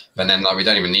well. But then we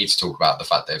don't even need to talk about the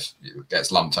fact that if he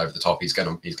gets lumped over the top, he's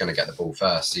gonna get the ball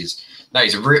first. He's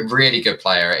a really good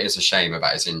player. It is a shame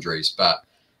about his injuries, but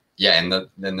yeah, in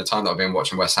the time that I've been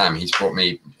watching West Ham, he's brought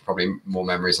me probably more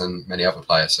memories than many other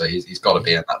players. So he's got to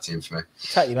be in that team for me.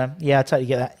 Totally, man. Yeah, I totally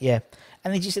get that. Yeah.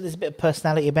 And then you said there's a bit of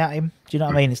personality about him. Do you know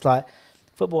what I mean? It's like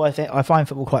football. I find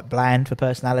football quite bland for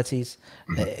personalities.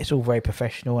 It's all very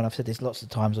professional, and I've said this lots of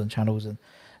times on channels.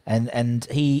 And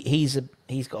he's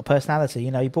got a personality. You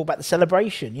know, he brought back the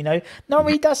celebration. You know, no one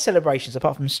really does celebrations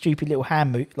apart from stupid little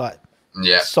hand move like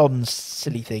Son's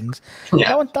silly things.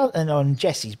 No one does. And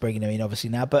Jesse's bringing him in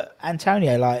obviously now, but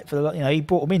Antonio, like he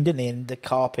brought him in, didn't he? And the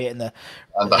carpet and the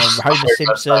Homer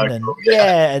Simpson and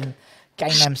and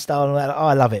Gangnam Style and all that. Oh,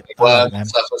 I love it.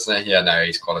 Stuff, isn't it? Yeah, no,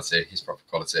 he's quality. He's proper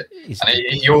quality.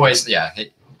 He always,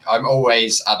 I'm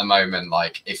always at the moment,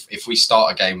 like, if we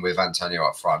start a game with Antonio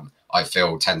up front, I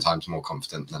feel 10 times more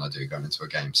confident than I do going into a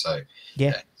game. So,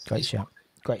 great shout.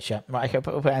 Right, okay,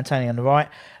 we'll put Antonio on the right.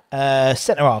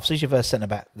 Centre half. So who's your first centre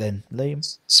back then,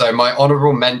 Liam? So my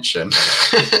honourable mention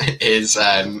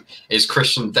is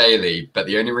Christian Daly, but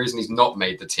the only reason he's not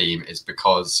made the team is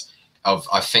because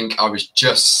I think I was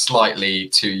just slightly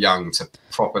too young to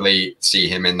properly see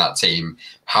him in that team.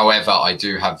 However, I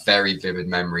do have very vivid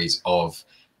memories of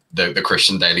the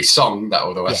Christian Daly song that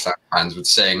all the West Ham fans would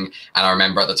sing. And I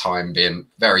remember at the time being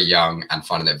very young and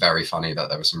finding it very funny that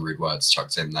there were some rude words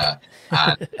chucked in there.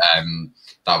 And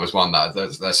that was one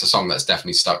that's a song that's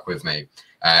definitely stuck with me.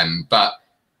 But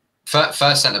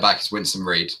first centre-back is Winston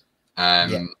Reid.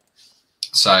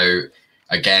 So,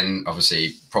 again,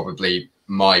 obviously, probably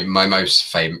my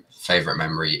most favourite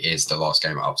memory is the last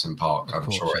game at Upton Park. I'm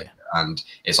sure it, and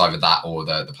it's either that or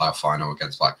the playoff final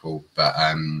against Blackpool. But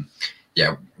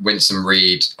Winston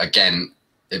Reid, again,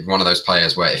 one of those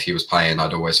players where if he was playing,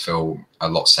 I'd always feel a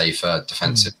lot safer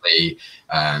defensively.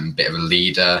 Bit of a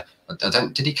leader.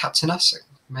 Did he captain us?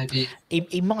 Maybe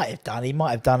he might have done. He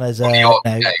might have done as on the odd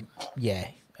game.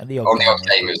 On the odd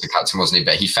game, he was the captain, wasn't he?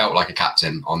 But he felt like a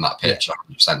captain on that pitch,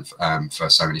 100% for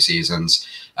so many seasons.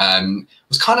 It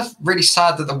was kind of really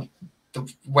sad that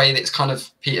the way that it's kind of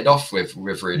petered off with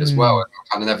Reid as well. I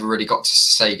kind of never really got to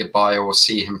say goodbye or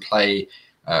see him play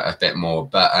a bit more.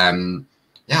 But I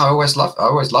always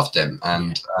loved him,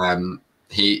 and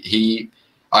he.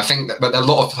 I think that, but a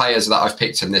lot of players that I've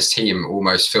picked in this team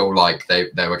almost feel like they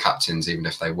were captains, even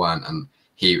if they weren't. And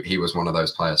he was one of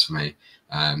those players for me.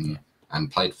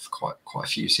 And played for quite a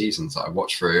few seasons that I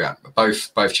watched through,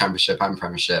 both Championship and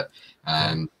Premiership.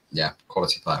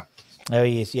 Quality player. Oh,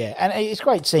 he is, and it's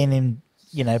great seeing him,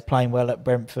 playing well at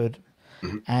Brentford.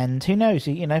 And who knows,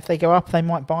 if they go up, they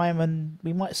might buy him, and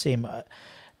we might see him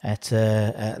at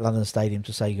London Stadium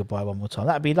to say goodbye one more time.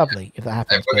 That'd be lovely if that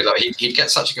happens. He'd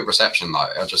get such a good reception,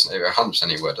 like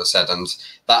 100% he would have said. And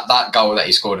that goal that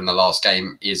he scored in the last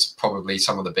game is probably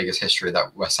some of the biggest history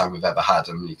that West Ham have ever had,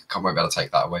 and you won't be able to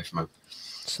take that away from him.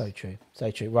 So true.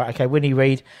 Right, okay, Winnie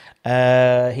Reid,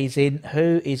 he's in.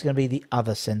 Who is going to be the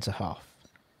other centre half?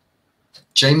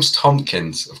 James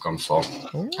Tomkins have gone for.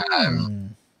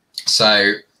 I'm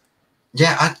trying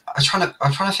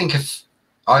to think of.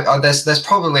 There's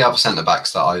probably other centre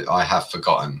backs that I have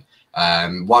forgotten.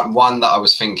 One that I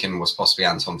was thinking was possibly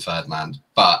Anton Ferdinand,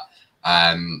 but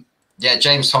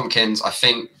James Tomkins. I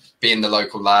think being the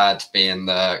local lad, being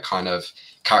the kind of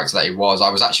character that he was, I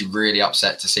was actually really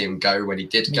upset to see him go when he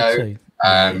did go.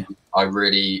 And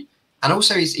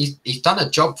also he's done a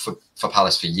job for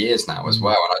Palace for years now as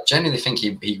well, and I genuinely think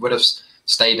he would have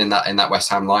stayed in that West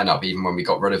Ham lineup even when we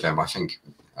got rid of him. I think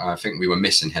we were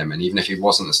missing him, and even if he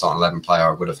wasn't the starting 11 player,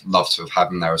 I would have loved to have had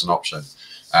him there as an option.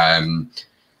 Again,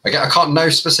 I can't, no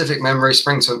specific memory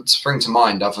spring to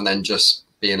mind other than just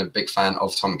being a big fan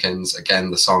of Tomkins.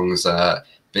 Again, the songs,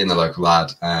 being the local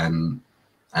lad,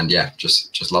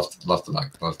 just loved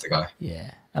the guy.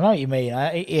 Yeah, I know what you mean.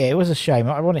 It was a shame.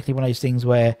 Ironically, one of those things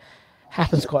where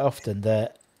happens quite often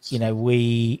that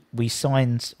we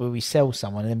sell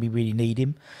someone and then we really need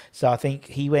him. So I think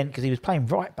he went because he was playing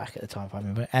right back at the time, if I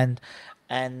remember,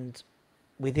 and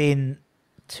within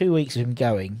 2 weeks of him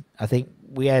going, I think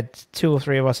we had 2 or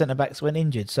 3 of our centre backs went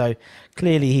injured. So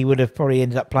clearly he would have probably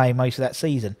ended up playing most of that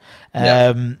season.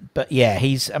 But yeah,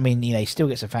 he still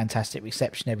gets a fantastic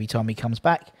reception every time he comes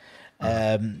back.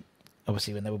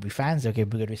 Obviously, when there will be fans, they'll give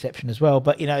him a good reception as well.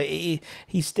 But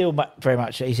he's still very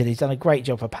much. He said he's done a great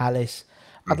job for Palace.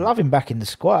 I'd love him back in the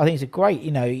squad. I think he's a great.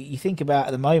 You think about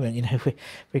at the moment.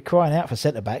 We're crying out for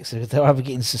centre backs. They're either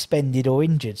getting suspended or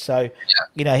injured. So,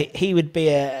 he would be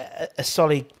a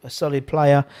solid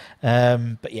player.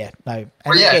 But yeah, no.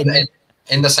 And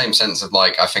in the same sense of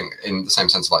I think in the same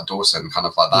sense of Dawson, kind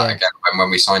of like that. Again,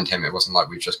 when we signed him, it wasn't like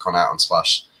we've just gone out and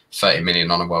splashed 30 million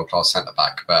on a world class centre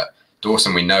back, but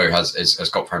Dawson, we know, has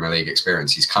got Premier League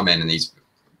experience. He's come in and he's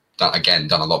done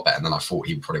a lot better than I thought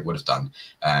he probably would have done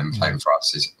playing for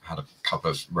us. He's had a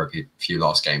couple of few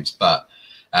last games. But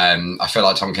I feel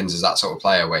like Tomkins is that sort of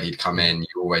player where he'd come in,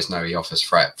 you always know he offers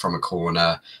threat from a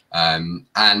corner.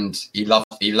 And he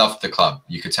loved the club.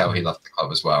 You could tell he loved the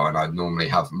club as well. And I normally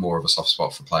have more of a soft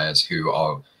spot for players who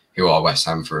are West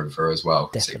Ham through and through as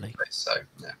well. Definitely. So,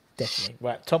 yeah. Definitely.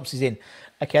 Right, Thompson's in.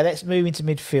 Okay, let's move into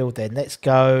midfield then. Let's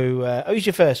go. Who's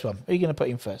your first one? Who are you going to put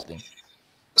in first then?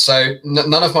 So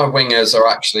none of my wingers are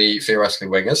actually theoretically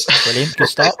wingers. Brilliant, good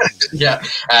start. Yeah.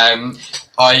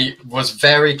 I was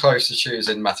very close to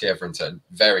choosing Matty Everington.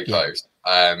 Very close.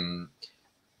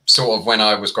 Sort of when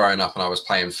I was growing up and I was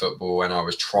playing football and I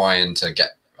was trying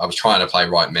to play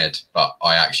right mid, but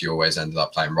I actually always ended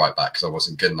up playing right back because I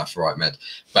wasn't good enough for right mid.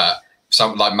 But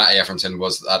something like Matty Everington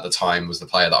was at the time was the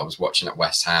player that I was watching at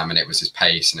West Ham, and it was his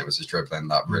pace and it was his dribbling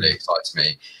that really excites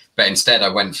me. But instead, I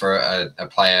went for a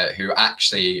player who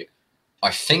actually,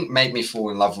 I think, made me fall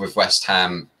in love with West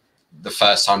Ham the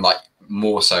first time,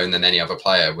 more so than any other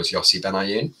player, was Yossi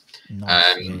Benayoun.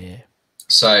 Nice.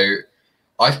 So,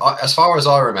 I as far as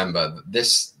I remember,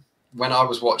 when I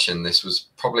was watching, this was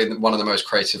probably one of the most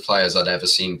creative players I'd ever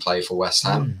seen play for West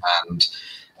Ham,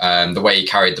 and the way he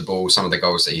carried the ball, some of the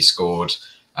goals that he scored.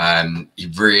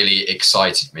 He really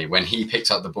excited me. When he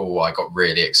picked up the ball, I got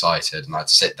really excited, and I'd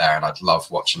sit there and I'd love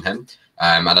watching him.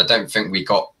 And I don't think we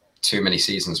got too many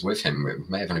seasons with him. It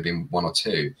may have only been 1 or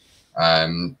 2.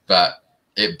 But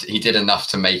he did enough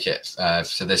to make it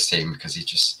to this team because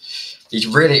he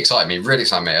really excited me. Really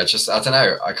excited me. I don't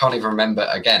know. I can't even remember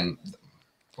again.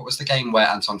 What was the game where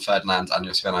Anton Ferdinand and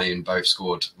Yossi Benayoun both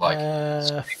scored?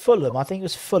 Fulham. I think it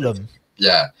was Fulham.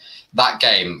 Yeah, that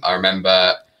game. I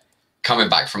remember coming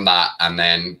back from that and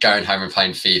then going home and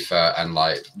playing FIFA and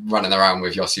running around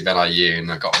with Yossi Benayoun.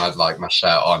 I got my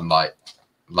shirt on,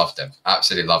 loved him,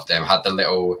 absolutely loved him. Had the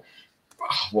little,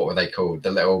 what were they called? The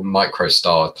little micro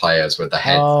star players with the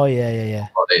heads. Oh yeah.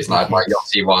 Bodies. And I had my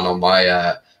Yossi one on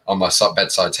my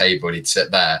bedside table, and he'd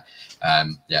sit there.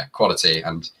 Quality.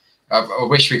 And I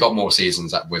wish we got more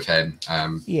seasons with him.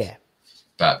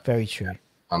 But very true.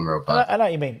 Unreal. I know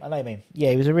what you mean. Yeah,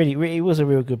 he was a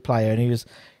real good player, and he was.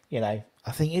 I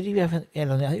think the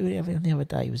other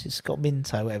day was it Scott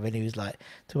Minto, whatever, and he was talking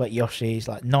about Yoshi. He's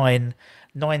 9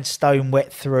 stone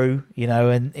wet through,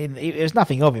 and it was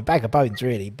nothing of him, bag of bones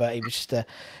really, but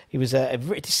he was a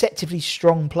very deceptively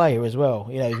strong player as well.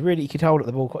 He could hold up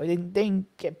the ball. He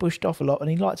didn't get pushed off a lot, and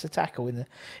he likes to tackle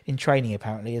in training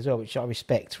apparently as well, which I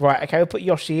respect. Right, okay, we'll put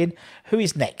Yoshi in. Who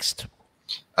is next?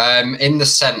 In the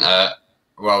centre,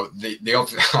 well, the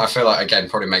I feel like again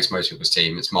probably makes most people's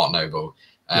team. It's Mark Noble.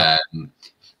 I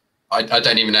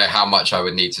don't even know how much I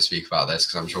would need to speak about this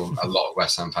because I'm sure a lot of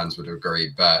West Ham fans would agree.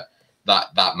 But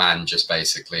that man just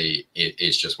basically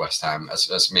is just West Ham.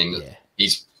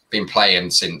 He's been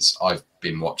playing since I've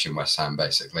been watching West Ham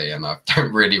basically, and I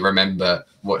don't really remember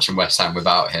watching West Ham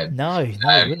without him. No.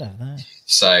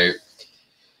 So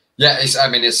yeah,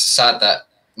 it's sad that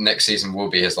next season will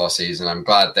be his last season. I'm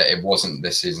glad that it wasn't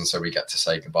this season, so we get to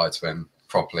say goodbye to him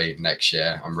properly next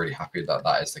year. I'm really happy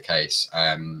that is the case.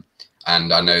 And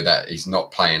I know that he's not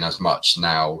playing as much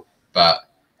now, but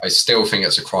I still think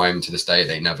it's a crime to this day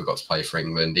that he never got to play for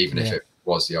England, even if it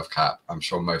was the off cap. I'm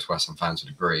sure most West Ham fans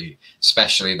would agree,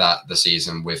 especially that the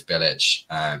season with Bilic,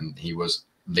 he was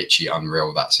literally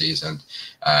unreal that season.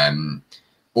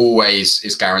 Always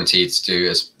is guaranteed to do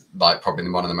as probably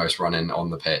one of the most running on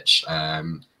the pitch.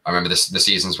 I remember the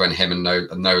seasons when him and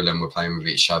Nolan were playing with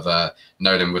each other.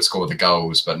 Nolan would score the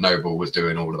goals, but Noble was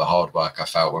doing all of the hard work, I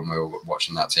felt, when we were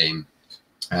watching that team.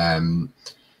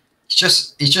 He's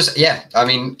just yeah. I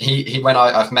mean,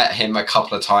 I've met him a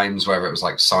couple of times, whether it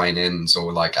was sign-ins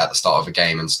or at the start of a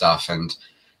game and stuff, and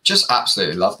just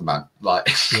absolutely love the man.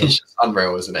 He's just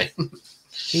unreal, isn't he?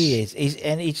 He is.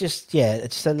 He's just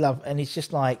a love, and he's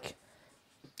just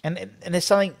And there's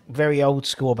something very old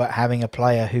school about having a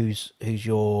player who's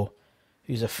your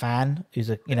who's a fan,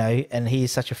 and he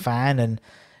is such a fan, and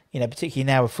particularly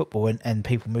now with football and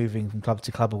people moving from club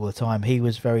to club all the time, he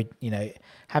was very,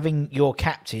 having your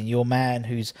captain, your man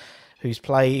he's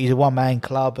a one-man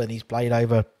club and he's played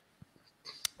over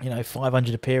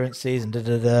 500 appearances and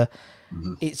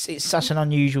It's such an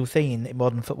unusual thing in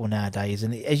modern football nowadays.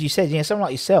 And as you said, someone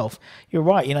like yourself, you're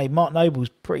right. Mark Noble's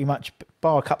pretty much,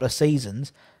 bar a couple of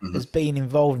seasons, has been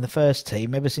involved in the first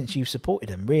team ever since you've supported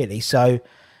him, really. So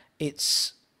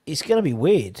it's going to be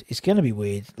weird. It's going to be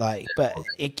weird. But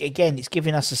again, it's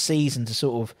giving us a season to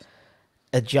sort of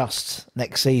adjust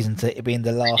next season to it being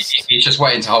the last. He's just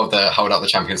waiting to hold up the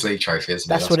Champions League trophy, isn't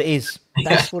he? That's what it is.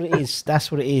 That's what it is.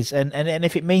 That's what it is. And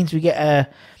if it means we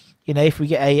get if we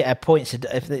get a points,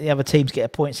 if the other teams get a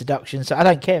points deduction, so I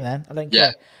don't care, man. I don't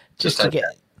care. Just to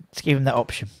give him that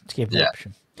option.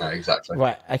 No, exactly.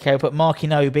 Right. Okay. We'll put Marky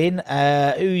Nobe in.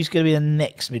 Who's going to be the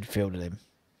next midfielder then?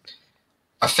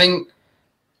 I think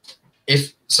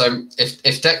if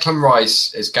Declan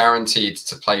Rice is guaranteed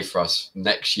to play for us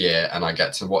next year, and I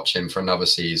get to watch him for another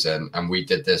season, and we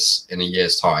did this in a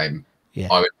year's time,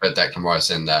 I would put Declan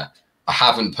Rice in there. I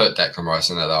haven't put Declan Rice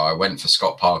in there though. I went for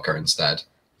Scott Parker instead.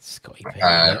 Scotty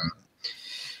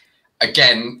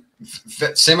Again,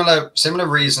 similar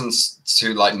reasons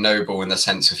to Noble in the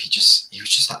sense of he was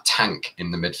just that tank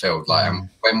in the midfield. And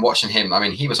when watching him, I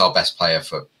mean, he was our best player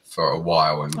for a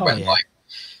while, and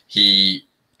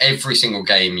every single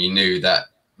game you knew that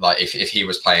if he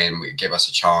was playing, we'd give us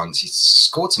a chance. He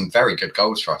scored some very good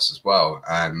goals for us as well.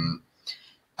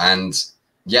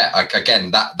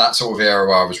 Again, that sort of era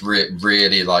where I was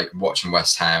really watching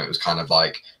West Ham. It was kind of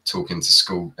like talking to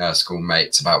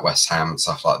schoolmates about West Ham and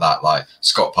stuff like that.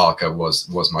 Scott Parker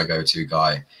was my go-to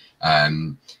guy, I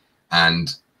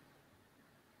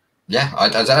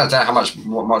don't know how much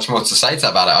more to say to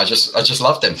that about it. I just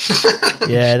loved him.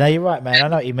 Yeah, no, you're right, man. I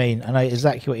know what you mean. I know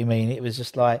exactly what you mean. It was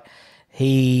just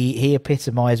he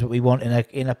epitomised what we want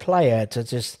in a player, to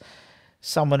just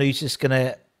someone who's just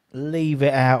gonna leave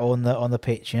it out on the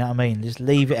pitch. You know what I mean? Just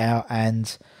leave it out,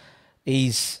 and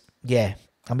he's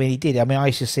I mean, he did. I mean, I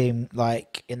used to see him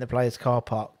in the players' car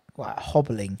park,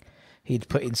 hobbling. He'd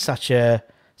put in such a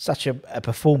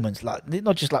performance,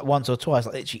 not just once or twice,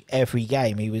 literally every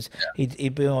game.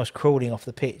 He'd be almost crawling off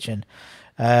the pitch, and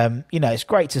it's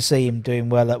great to see him doing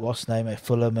well at what's name at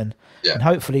Fulham, and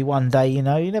hopefully one day, you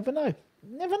never know.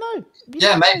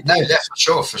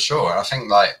 For sure. I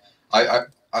think I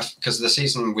because the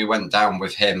season we went down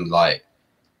with him,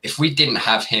 if we didn't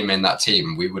have him in that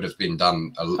team, we would have been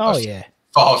done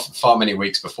far many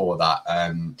weeks before that.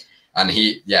 And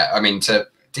he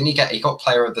got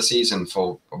player of the season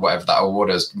for whatever that award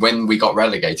is when we got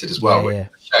relegated as well, which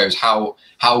shows how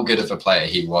good of a player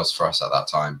he was for us at that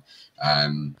time. I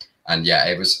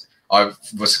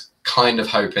was kind of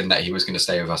hoping that he was going to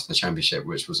stay with us in the Championship,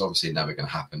 which was obviously never going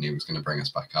to happen. He was going to bring us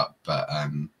back up, but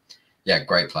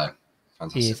great player.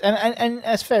 Fantastic. He is. And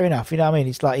that's fair enough. You know what I mean?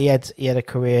 It's he had a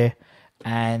career,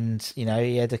 and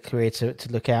he had a career to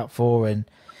look out for, and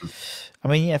I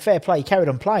mean, fair play. He carried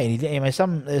on playing.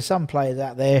 There's some players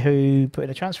out there who put in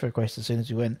a transfer request as soon as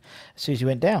he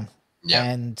went down. Yeah.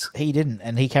 And he didn't,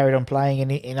 and he carried on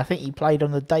playing, and I think he played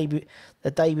on the day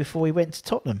before he went to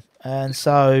Tottenham, and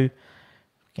so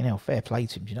fair play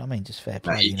to him. Do you know what I mean? Just fair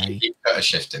play. He put a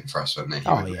shift in for us, wouldn't he?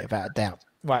 Oh yeah, without a doubt.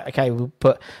 Right, okay, we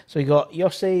got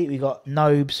Yossi, we got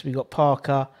Nobes, we got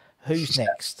Parker. Who's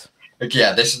next?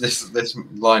 Yeah, this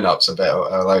lineup's a bit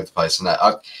all over the place, isn't it?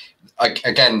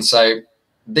 Again, so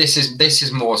this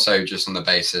is more so just on the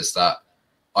basis that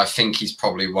I think he's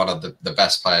probably one of the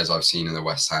best players I've seen in the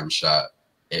West Ham shirt.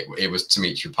 It was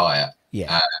Dimitri Payet.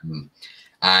 Yeah.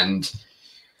 And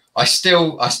I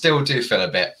still do feel a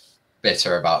bit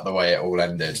bitter about the way it all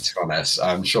ended, to be honest.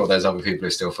 I'm sure there's other people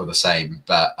who still feel the same,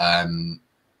 but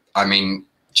I mean,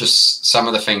 just some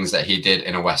of the things that he did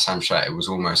in a West Ham shirt, it was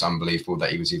almost unbelievable that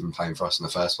he was even playing for us in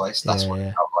the first place. That's what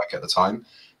it felt like at the time.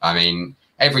 I mean,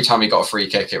 every time he got a free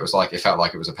kick, it felt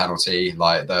like it was a penalty.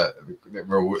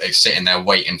 We're all sitting there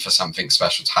waiting for something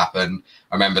special to happen.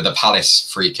 I remember the Palace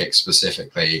free kick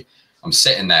specifically. I'm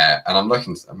sitting there and I'm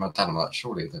looking at my dad. I'm like,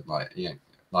 surely that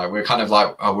we're kind of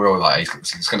we're all like, he's going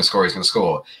to score. He's going to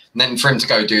score. And then for him to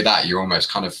go do that, you're almost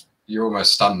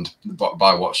stunned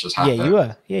by what just happened.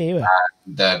 Yeah, you were.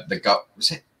 The gut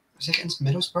was it against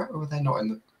Middlesbrough, or were they not in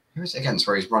the? Who was it against?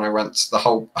 Where he's run against the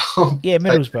whole.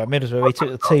 Middlesbrough. He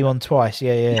took the team on twice.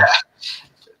 Yeah.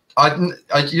 I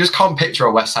just can't picture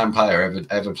a West Ham player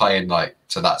ever playing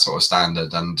to that sort of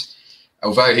standard. And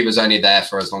although he was only there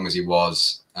for as long as he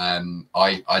was,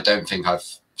 I don't think I've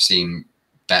seen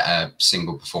better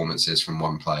single performances from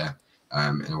one player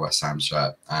in a West Ham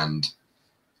shirt. And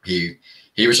he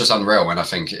was just unreal, and I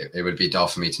think it would be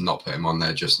daft for me to not put him on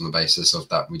there just on the basis of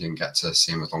that we didn't get to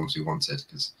see him as long as we wanted,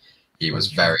 because he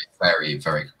was very, very,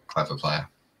 very clever player.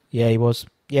 Yeah, he was.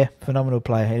 Yeah, phenomenal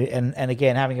player. And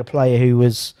again, having a player who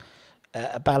was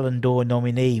a Ballon d'Or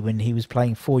nominee when he was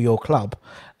playing for your club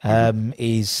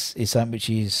is something which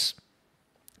is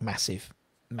massive,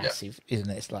 isn't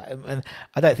it? It's like, and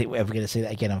I don't think we're ever going to see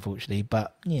that again, unfortunately.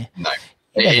 But yeah, no.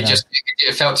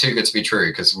 It felt too good to be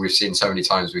true, because we've seen so many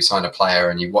times we sign a player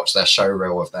and you watch their show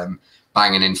reel of them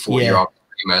banging in 40-year-old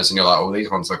dreamers, and you're like, oh, these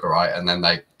ones look all right, and then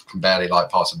they can barely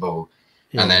pass a ball,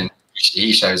 and then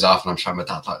he shows up, and I'm showing my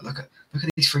dad, like, look at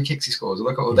these free kicks he scores,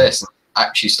 look at all this, and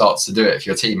actually starts to do it for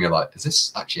your team. You're like, is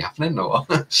this actually happening or what?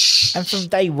 And from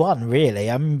day one, really,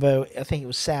 I remember, I think it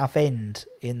was Southend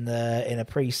in a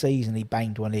pre-season, he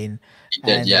banged one in. He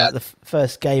did, the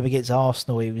first game against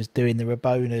Arsenal, he was doing the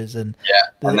Rabonas and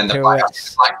and then the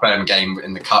Blackburn game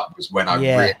in the cup was when I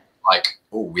really like,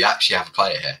 oh, we actually have a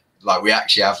player here. Like, we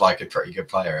actually have like a pretty good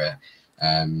player here.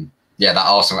 That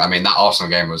Arsenal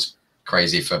game was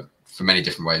crazy for many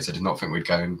different ways. I did not think we'd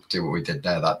go and do what we did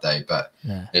there that day, but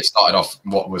it started off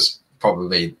what was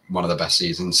probably one of the best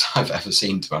seasons I've ever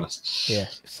seen, to be honest. Yeah,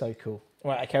 so cool.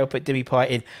 Right, okay, I'll put Dimmy Pie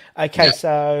in. Okay,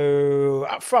 so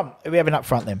up front, who are we having up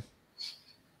front then?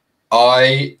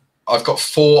 I've got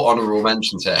 4 honourable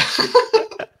mentions here.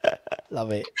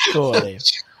 Love it. Go on,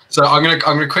 So I'm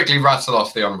gonna quickly rattle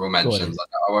off the honourable mentions.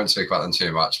 I won't speak about them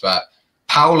too much, but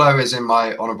Paulo is in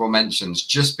my honourable mentions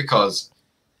just because.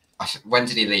 When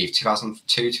did he leave?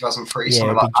 2002, 2003,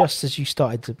 something like that. Just as you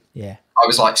started to, I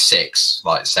was like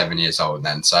 7 years old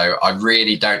then. So I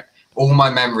really don't. All my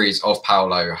memories of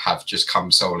Paulo have just come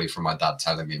solely from my dad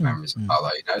telling me memories of Paulo.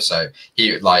 You know, so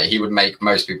he would make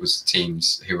most people's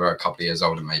teams who were a couple of years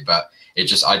older than me, but it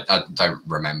just I don't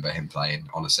remember him playing,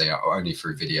 honestly. Only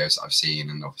through videos that I've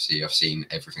seen, and obviously I've seen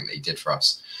everything that he did for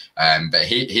us. But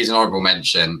he's an honourable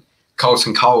mention.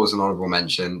 Colton Cole's an honourable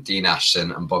mention. Dean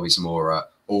Ashton and Bobby Zamora.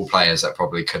 All players that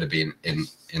probably could have been in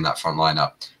that front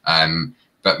lineup.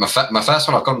 But my first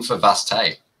one, I've gone for Vaz.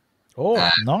 Oh,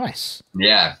 nice.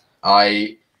 Yeah,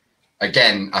 I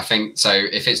think so.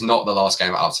 If it's not the last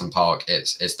game at Upton Park,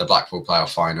 it's the Blackpool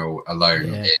playoff final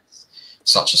alone. Yeah. It's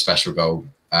such a special goal.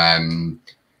 I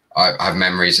have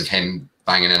memories of him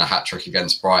banging in a hat trick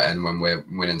against Brighton when we're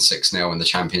winning 6-0 in the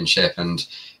Championship, and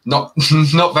not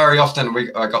very often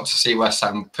I got to see West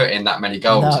Ham put in that many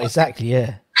goals. No, exactly,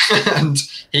 yeah. And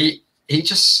he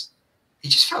just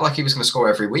felt like he was going to score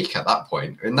every week at that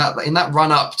point. In that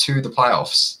run up to the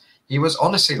playoffs, he was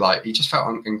honestly like, he just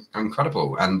felt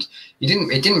incredible, and it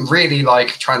didn't really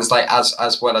translate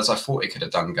as well as I thought it could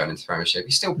have done going into the Premiership.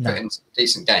 He still put in some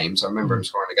decent games. I remember him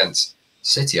scoring against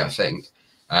City, I think,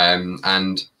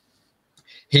 and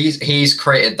he's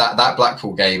created that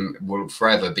Blackpool game will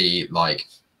forever be like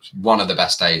one of the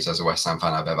best days as a West Ham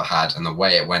fan I've ever had, and the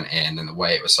way it went in and the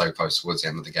way it was so close towards the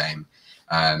end of the game.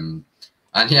 And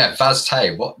yeah, Vaz,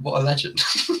 what a legend.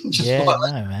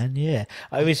 Man. Yeah.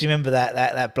 I always remember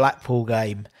that Blackpool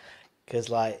game, because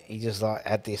he just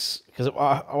had this, because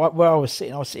where I was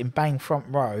sitting bang front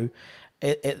row,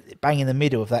 bang in the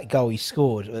middle of that goal he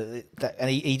scored, and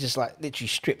he just literally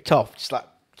stripped off, just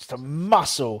a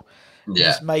muscle. It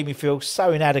just made me feel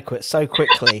so inadequate so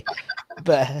quickly.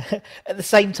 But at the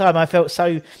same time, I felt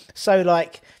so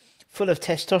full of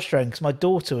testosterone, because my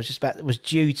daughter was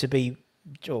due to be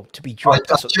dropped. I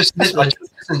just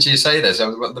listened to you say this. You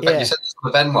said this on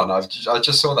the Ben one. I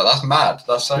just saw that. That's mad.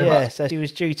 That's so mad. Yeah, so she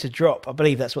was due to drop. I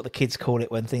believe that's what the kids call it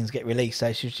when things get released.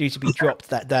 So she was due to be dropped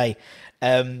that day.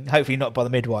 Hopefully not by the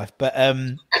midwife. But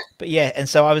yeah, and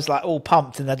so I was all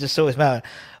pumped, and I just saw his man.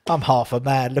 I'm half a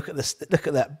man. Look at this. Look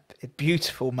at that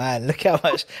beautiful man. Look how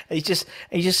much he just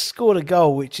scored a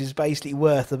goal which is basically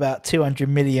worth about £200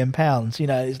 million. You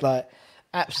know, it's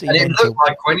absolutely. And it looked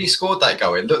like when he scored that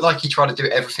goal, it looked like he tried to do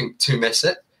everything to miss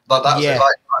it. Like that. Yeah.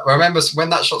 I remember when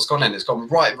that shot's gone in, it's gone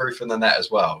right roof in the net as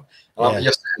well. And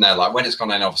you're sitting there when it's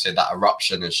gone in, obviously that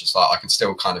eruption is just I can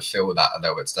still kind of feel that a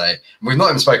little bit today. And we've not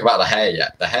even spoken about the hair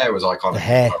yet. The hair was iconic. The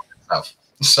hair.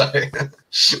 So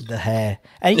the hair,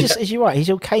 and he just, as you're right, he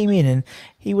just came in, and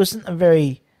he wasn't a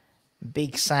very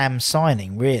Big Sam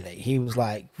signing, really. He was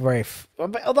very,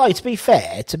 although to be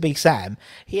fair to Big Sam,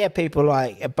 he had people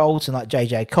like Bolton, like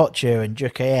JJ Kocher and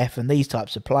Djokovic and these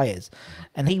types of players,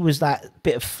 and he was that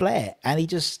bit of flair, and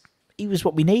he was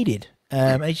what we needed.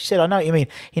 And as you said, I know what you mean.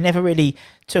 He never really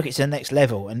took it to the next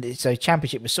level, and so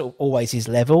Championship was sort of always his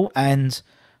level,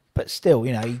 but still,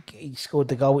 he scored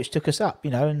the goal which took us up,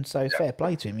 and so fair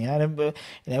play to him, And,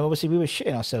 obviously we were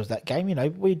shitting ourselves that game,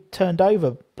 we turned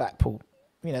over Blackpool,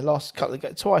 last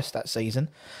twice that season.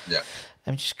 Yeah.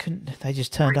 and just couldn't. They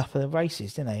just turned up at the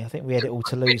races, didn't they? I think we had it all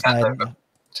to lose.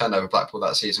 Turned over Blackpool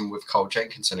that season with Cole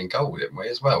Jenkinson in goal, didn't we,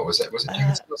 as well? Was it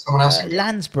Jenkinson or someone else?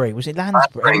 Lansbury. Was it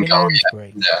Lansbury?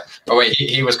 Lansbury. Yeah. Oh, wait,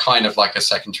 he was kind of like a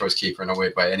second choice keeper in a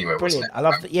weird way anyway, Brilliant. wasn't it? I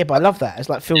love that. Yeah, but I love that. It's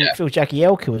like Phil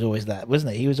Jagielka was always that,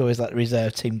 wasn't he? He was always like the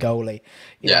reserve team goalie.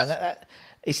 You know,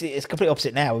 it's complete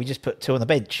opposite now. We just put 2 on the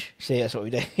bench. See, that's what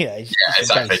we do.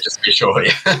 Exactly. Just to be sure.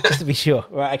 Yeah. Just to be sure.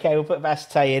 Right, okay, we'll put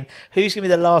Vastey in. Who's going to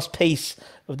be the last piece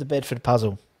of the Bedford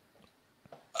puzzle?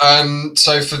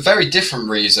 So for very different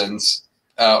reasons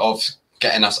of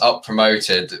getting us up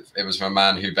promoted, it was a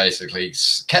man who basically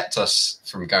kept us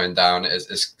from going down.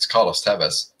 It's Carlos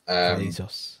Tevez.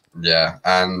 Jesus. Yeah,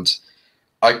 and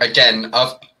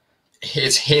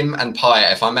it's him and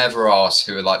Payet. If I'm ever asked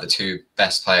who are like the 2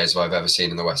 best players I've ever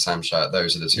seen in the West Ham shirt,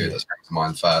 those are the 2 that spring to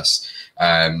mind first.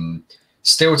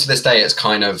 Still to this day, it's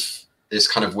kind of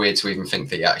weird to even think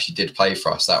that he actually did play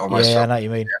for us. That almost I know what you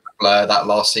mean. Blur that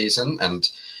last season, and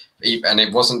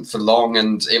it wasn't for long,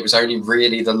 and it was only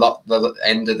really the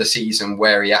end of the season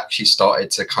where he actually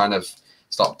started to kind of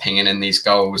start pinging in these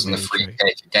goals and the free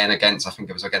kick again against, I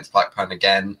think it was against Blackburn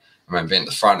again. I remember being at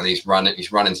the front and he's running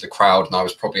into the crowd, and I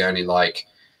was probably only like,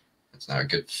 I don't know, a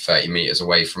good 30 meters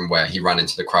away from where he ran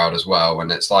into the crowd as well.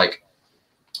 And it's like,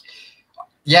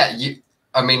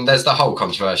 there's the whole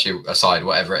controversy aside,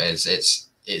 whatever it is,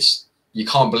 it's you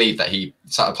can't believe that a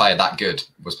player that good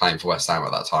was playing for West Ham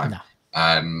at that time. No.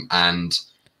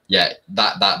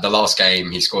 The last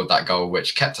game he scored that goal,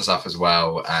 which kept us up as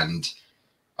well. And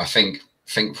I think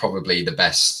probably the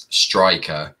best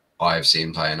striker I've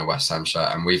seen play in a West Ham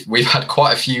shirt, and we've had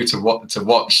quite a few to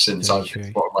watch since I've been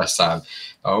at West Ham.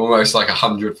 Almost like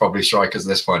 100 probably strikers at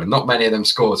this point, and not many of them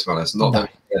score, to be honest.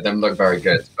 Them look very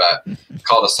good, but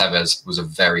Carlos Tevez was a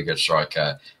very good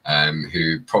striker,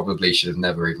 who probably should have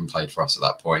never even played for us at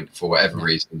that point for whatever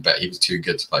reason, but he was too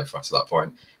good to play for us at that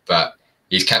point. But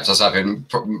he's kept us up in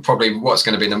probably what's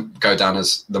going to be go down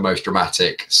as the most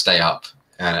dramatic stay up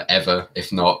ever,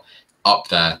 if not up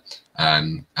there.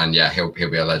 He'll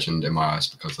be a legend in my eyes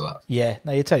because of that. Yeah,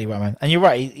 no, you're totally right, man. And you're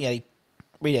right. He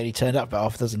really only turned up about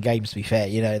half a dozen games, to be fair.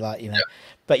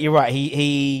 But you're right.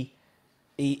 He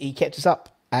kept us up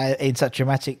in such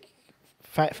dramatic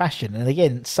fashion. And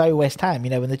again, so West Ham.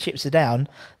 When the chips are down,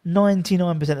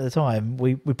 99% of the time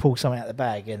we pull something out of the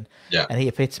bag, and he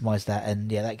epitomised that. And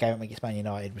that game against Man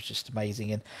United was just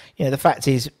amazing. And the fact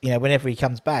is, whenever he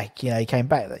comes back, he came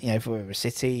back. For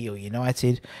City or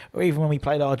United, or even when we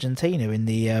played Argentina in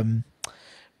the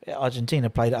Argentina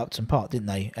played at Upton Park, didn't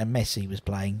they? And Messi was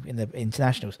playing in the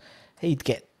internationals. He'd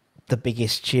get the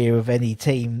biggest cheer of any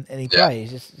team, any player. I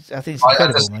think it's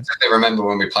incredible, man. I remember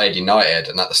when we played United,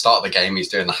 and at the start of the game, he's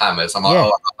doing the hammers. I'm like, I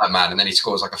love that man. And then he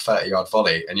scores like a 30-yard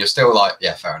volley, and you're still like,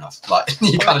 yeah, fair enough. Like,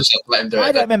 you kind of just let him do it.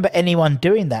 I don't remember anyone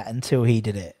doing that until he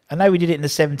did it. I know we did it in the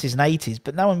 70s and 80s,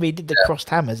 but no one really did the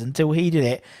crossed hammers until he did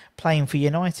it playing for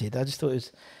United. I just thought it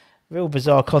was a real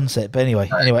bizarre concept. But anyway,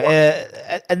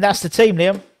 and that's the team,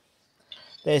 Liam.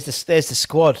 There's the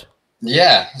squad.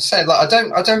 Yeah, so I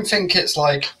don't think it's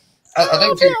like.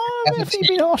 I think you've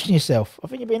been harsh on yourself. I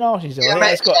think you've been harsh on yourself.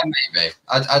 Maybe.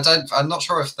 I'm not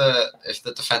sure if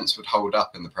the defence would hold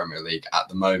up in the Premier League at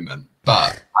the moment.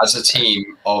 But as a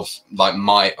team of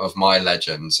my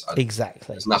legends,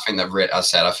 exactly, there's nothing that I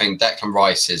said. I think Declan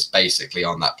Rice is basically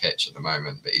on that pitch at the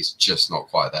moment, but he's just not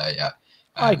quite there yet.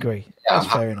 I agree. That's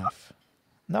fair enough.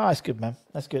 No, that's good, man.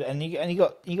 That's good. And you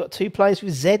got 2 players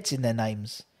with Z's in their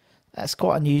names. That's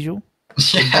quite unusual.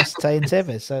 Vastey and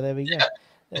Tevez. So there we go.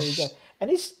 There we go.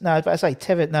 And Tevez. No,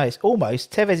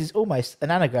 Tevez is almost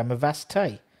an anagram of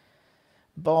Vastey,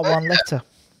 bar one letter.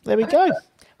 There we go.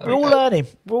 We're all learning.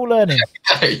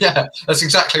 Yeah, that's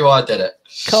exactly why I did it.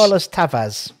 Carlos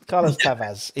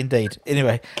Tevez, indeed.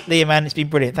 Anyway, Liam, man, it's been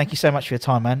brilliant. Thank you so much for your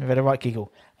time, man. We've had a right giggle.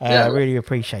 I really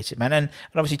appreciate it, man. And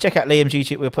obviously, check out Liam's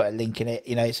YouTube. We'll put a link in it.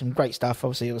 It's some great stuff.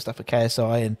 Obviously, all the stuff at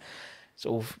KSI and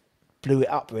sort of blew it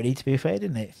up, really, to be fair,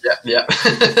 didn't it? Yeah.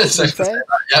 So fair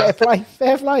play,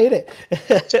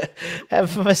 innit? And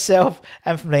for myself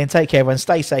and from Liam, take care, everyone.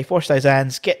 Stay safe, wash those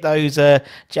hands, get those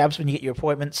jabs when you get your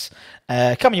appointments.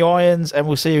 Come in your irons, and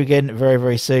we'll see you again very,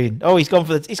 very soon. Oh, he's gone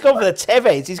for the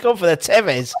Tevez.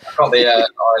 I've got the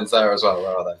irons there as well.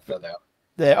 Where are they? There they are.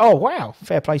 There. Oh, wow.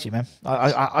 Fair play to you, man.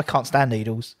 I can't stand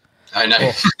needles. I know.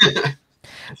 Oh.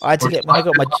 I had to get when I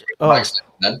got my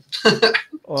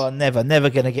never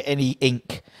gonna get any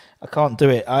ink. I can't do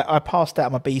it. I passed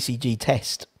out my BCG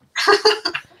test.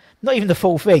 Not even the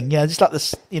full thing, just like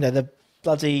the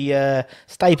bloody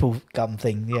staple gun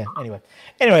thing. Yeah.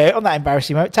 Anyway, on that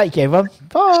embarrassing note, take care, everyone.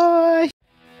 Bye.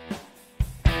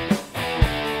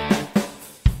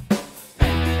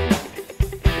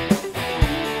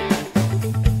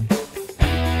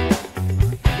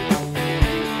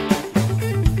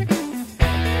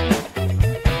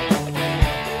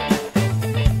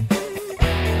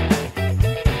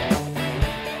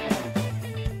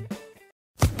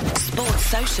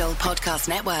 Social Podcast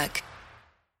Network.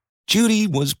 Judy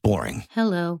was boring.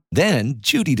 Hello. Then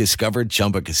Judy discovered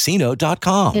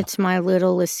ChumbaCasino.com. It's my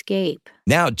little escape.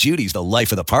 Now Judy's the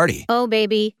life of the party. Oh,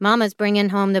 baby, mama's bringing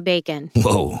home the bacon.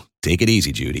 Whoa, take it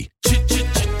easy, Judy.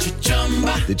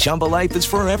 The Chumba life is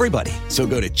for everybody. So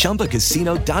go to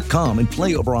ChumbaCasino.com and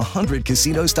play over 100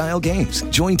 casino-style games.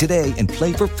 Join today and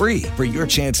play for free for your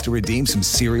chance to redeem some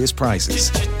serious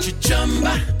prizes.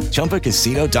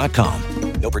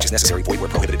 ChumbaCasino.com. No purchase necessary. Void where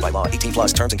prohibited by law.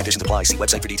 18+ terms and conditions apply. See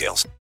website for details.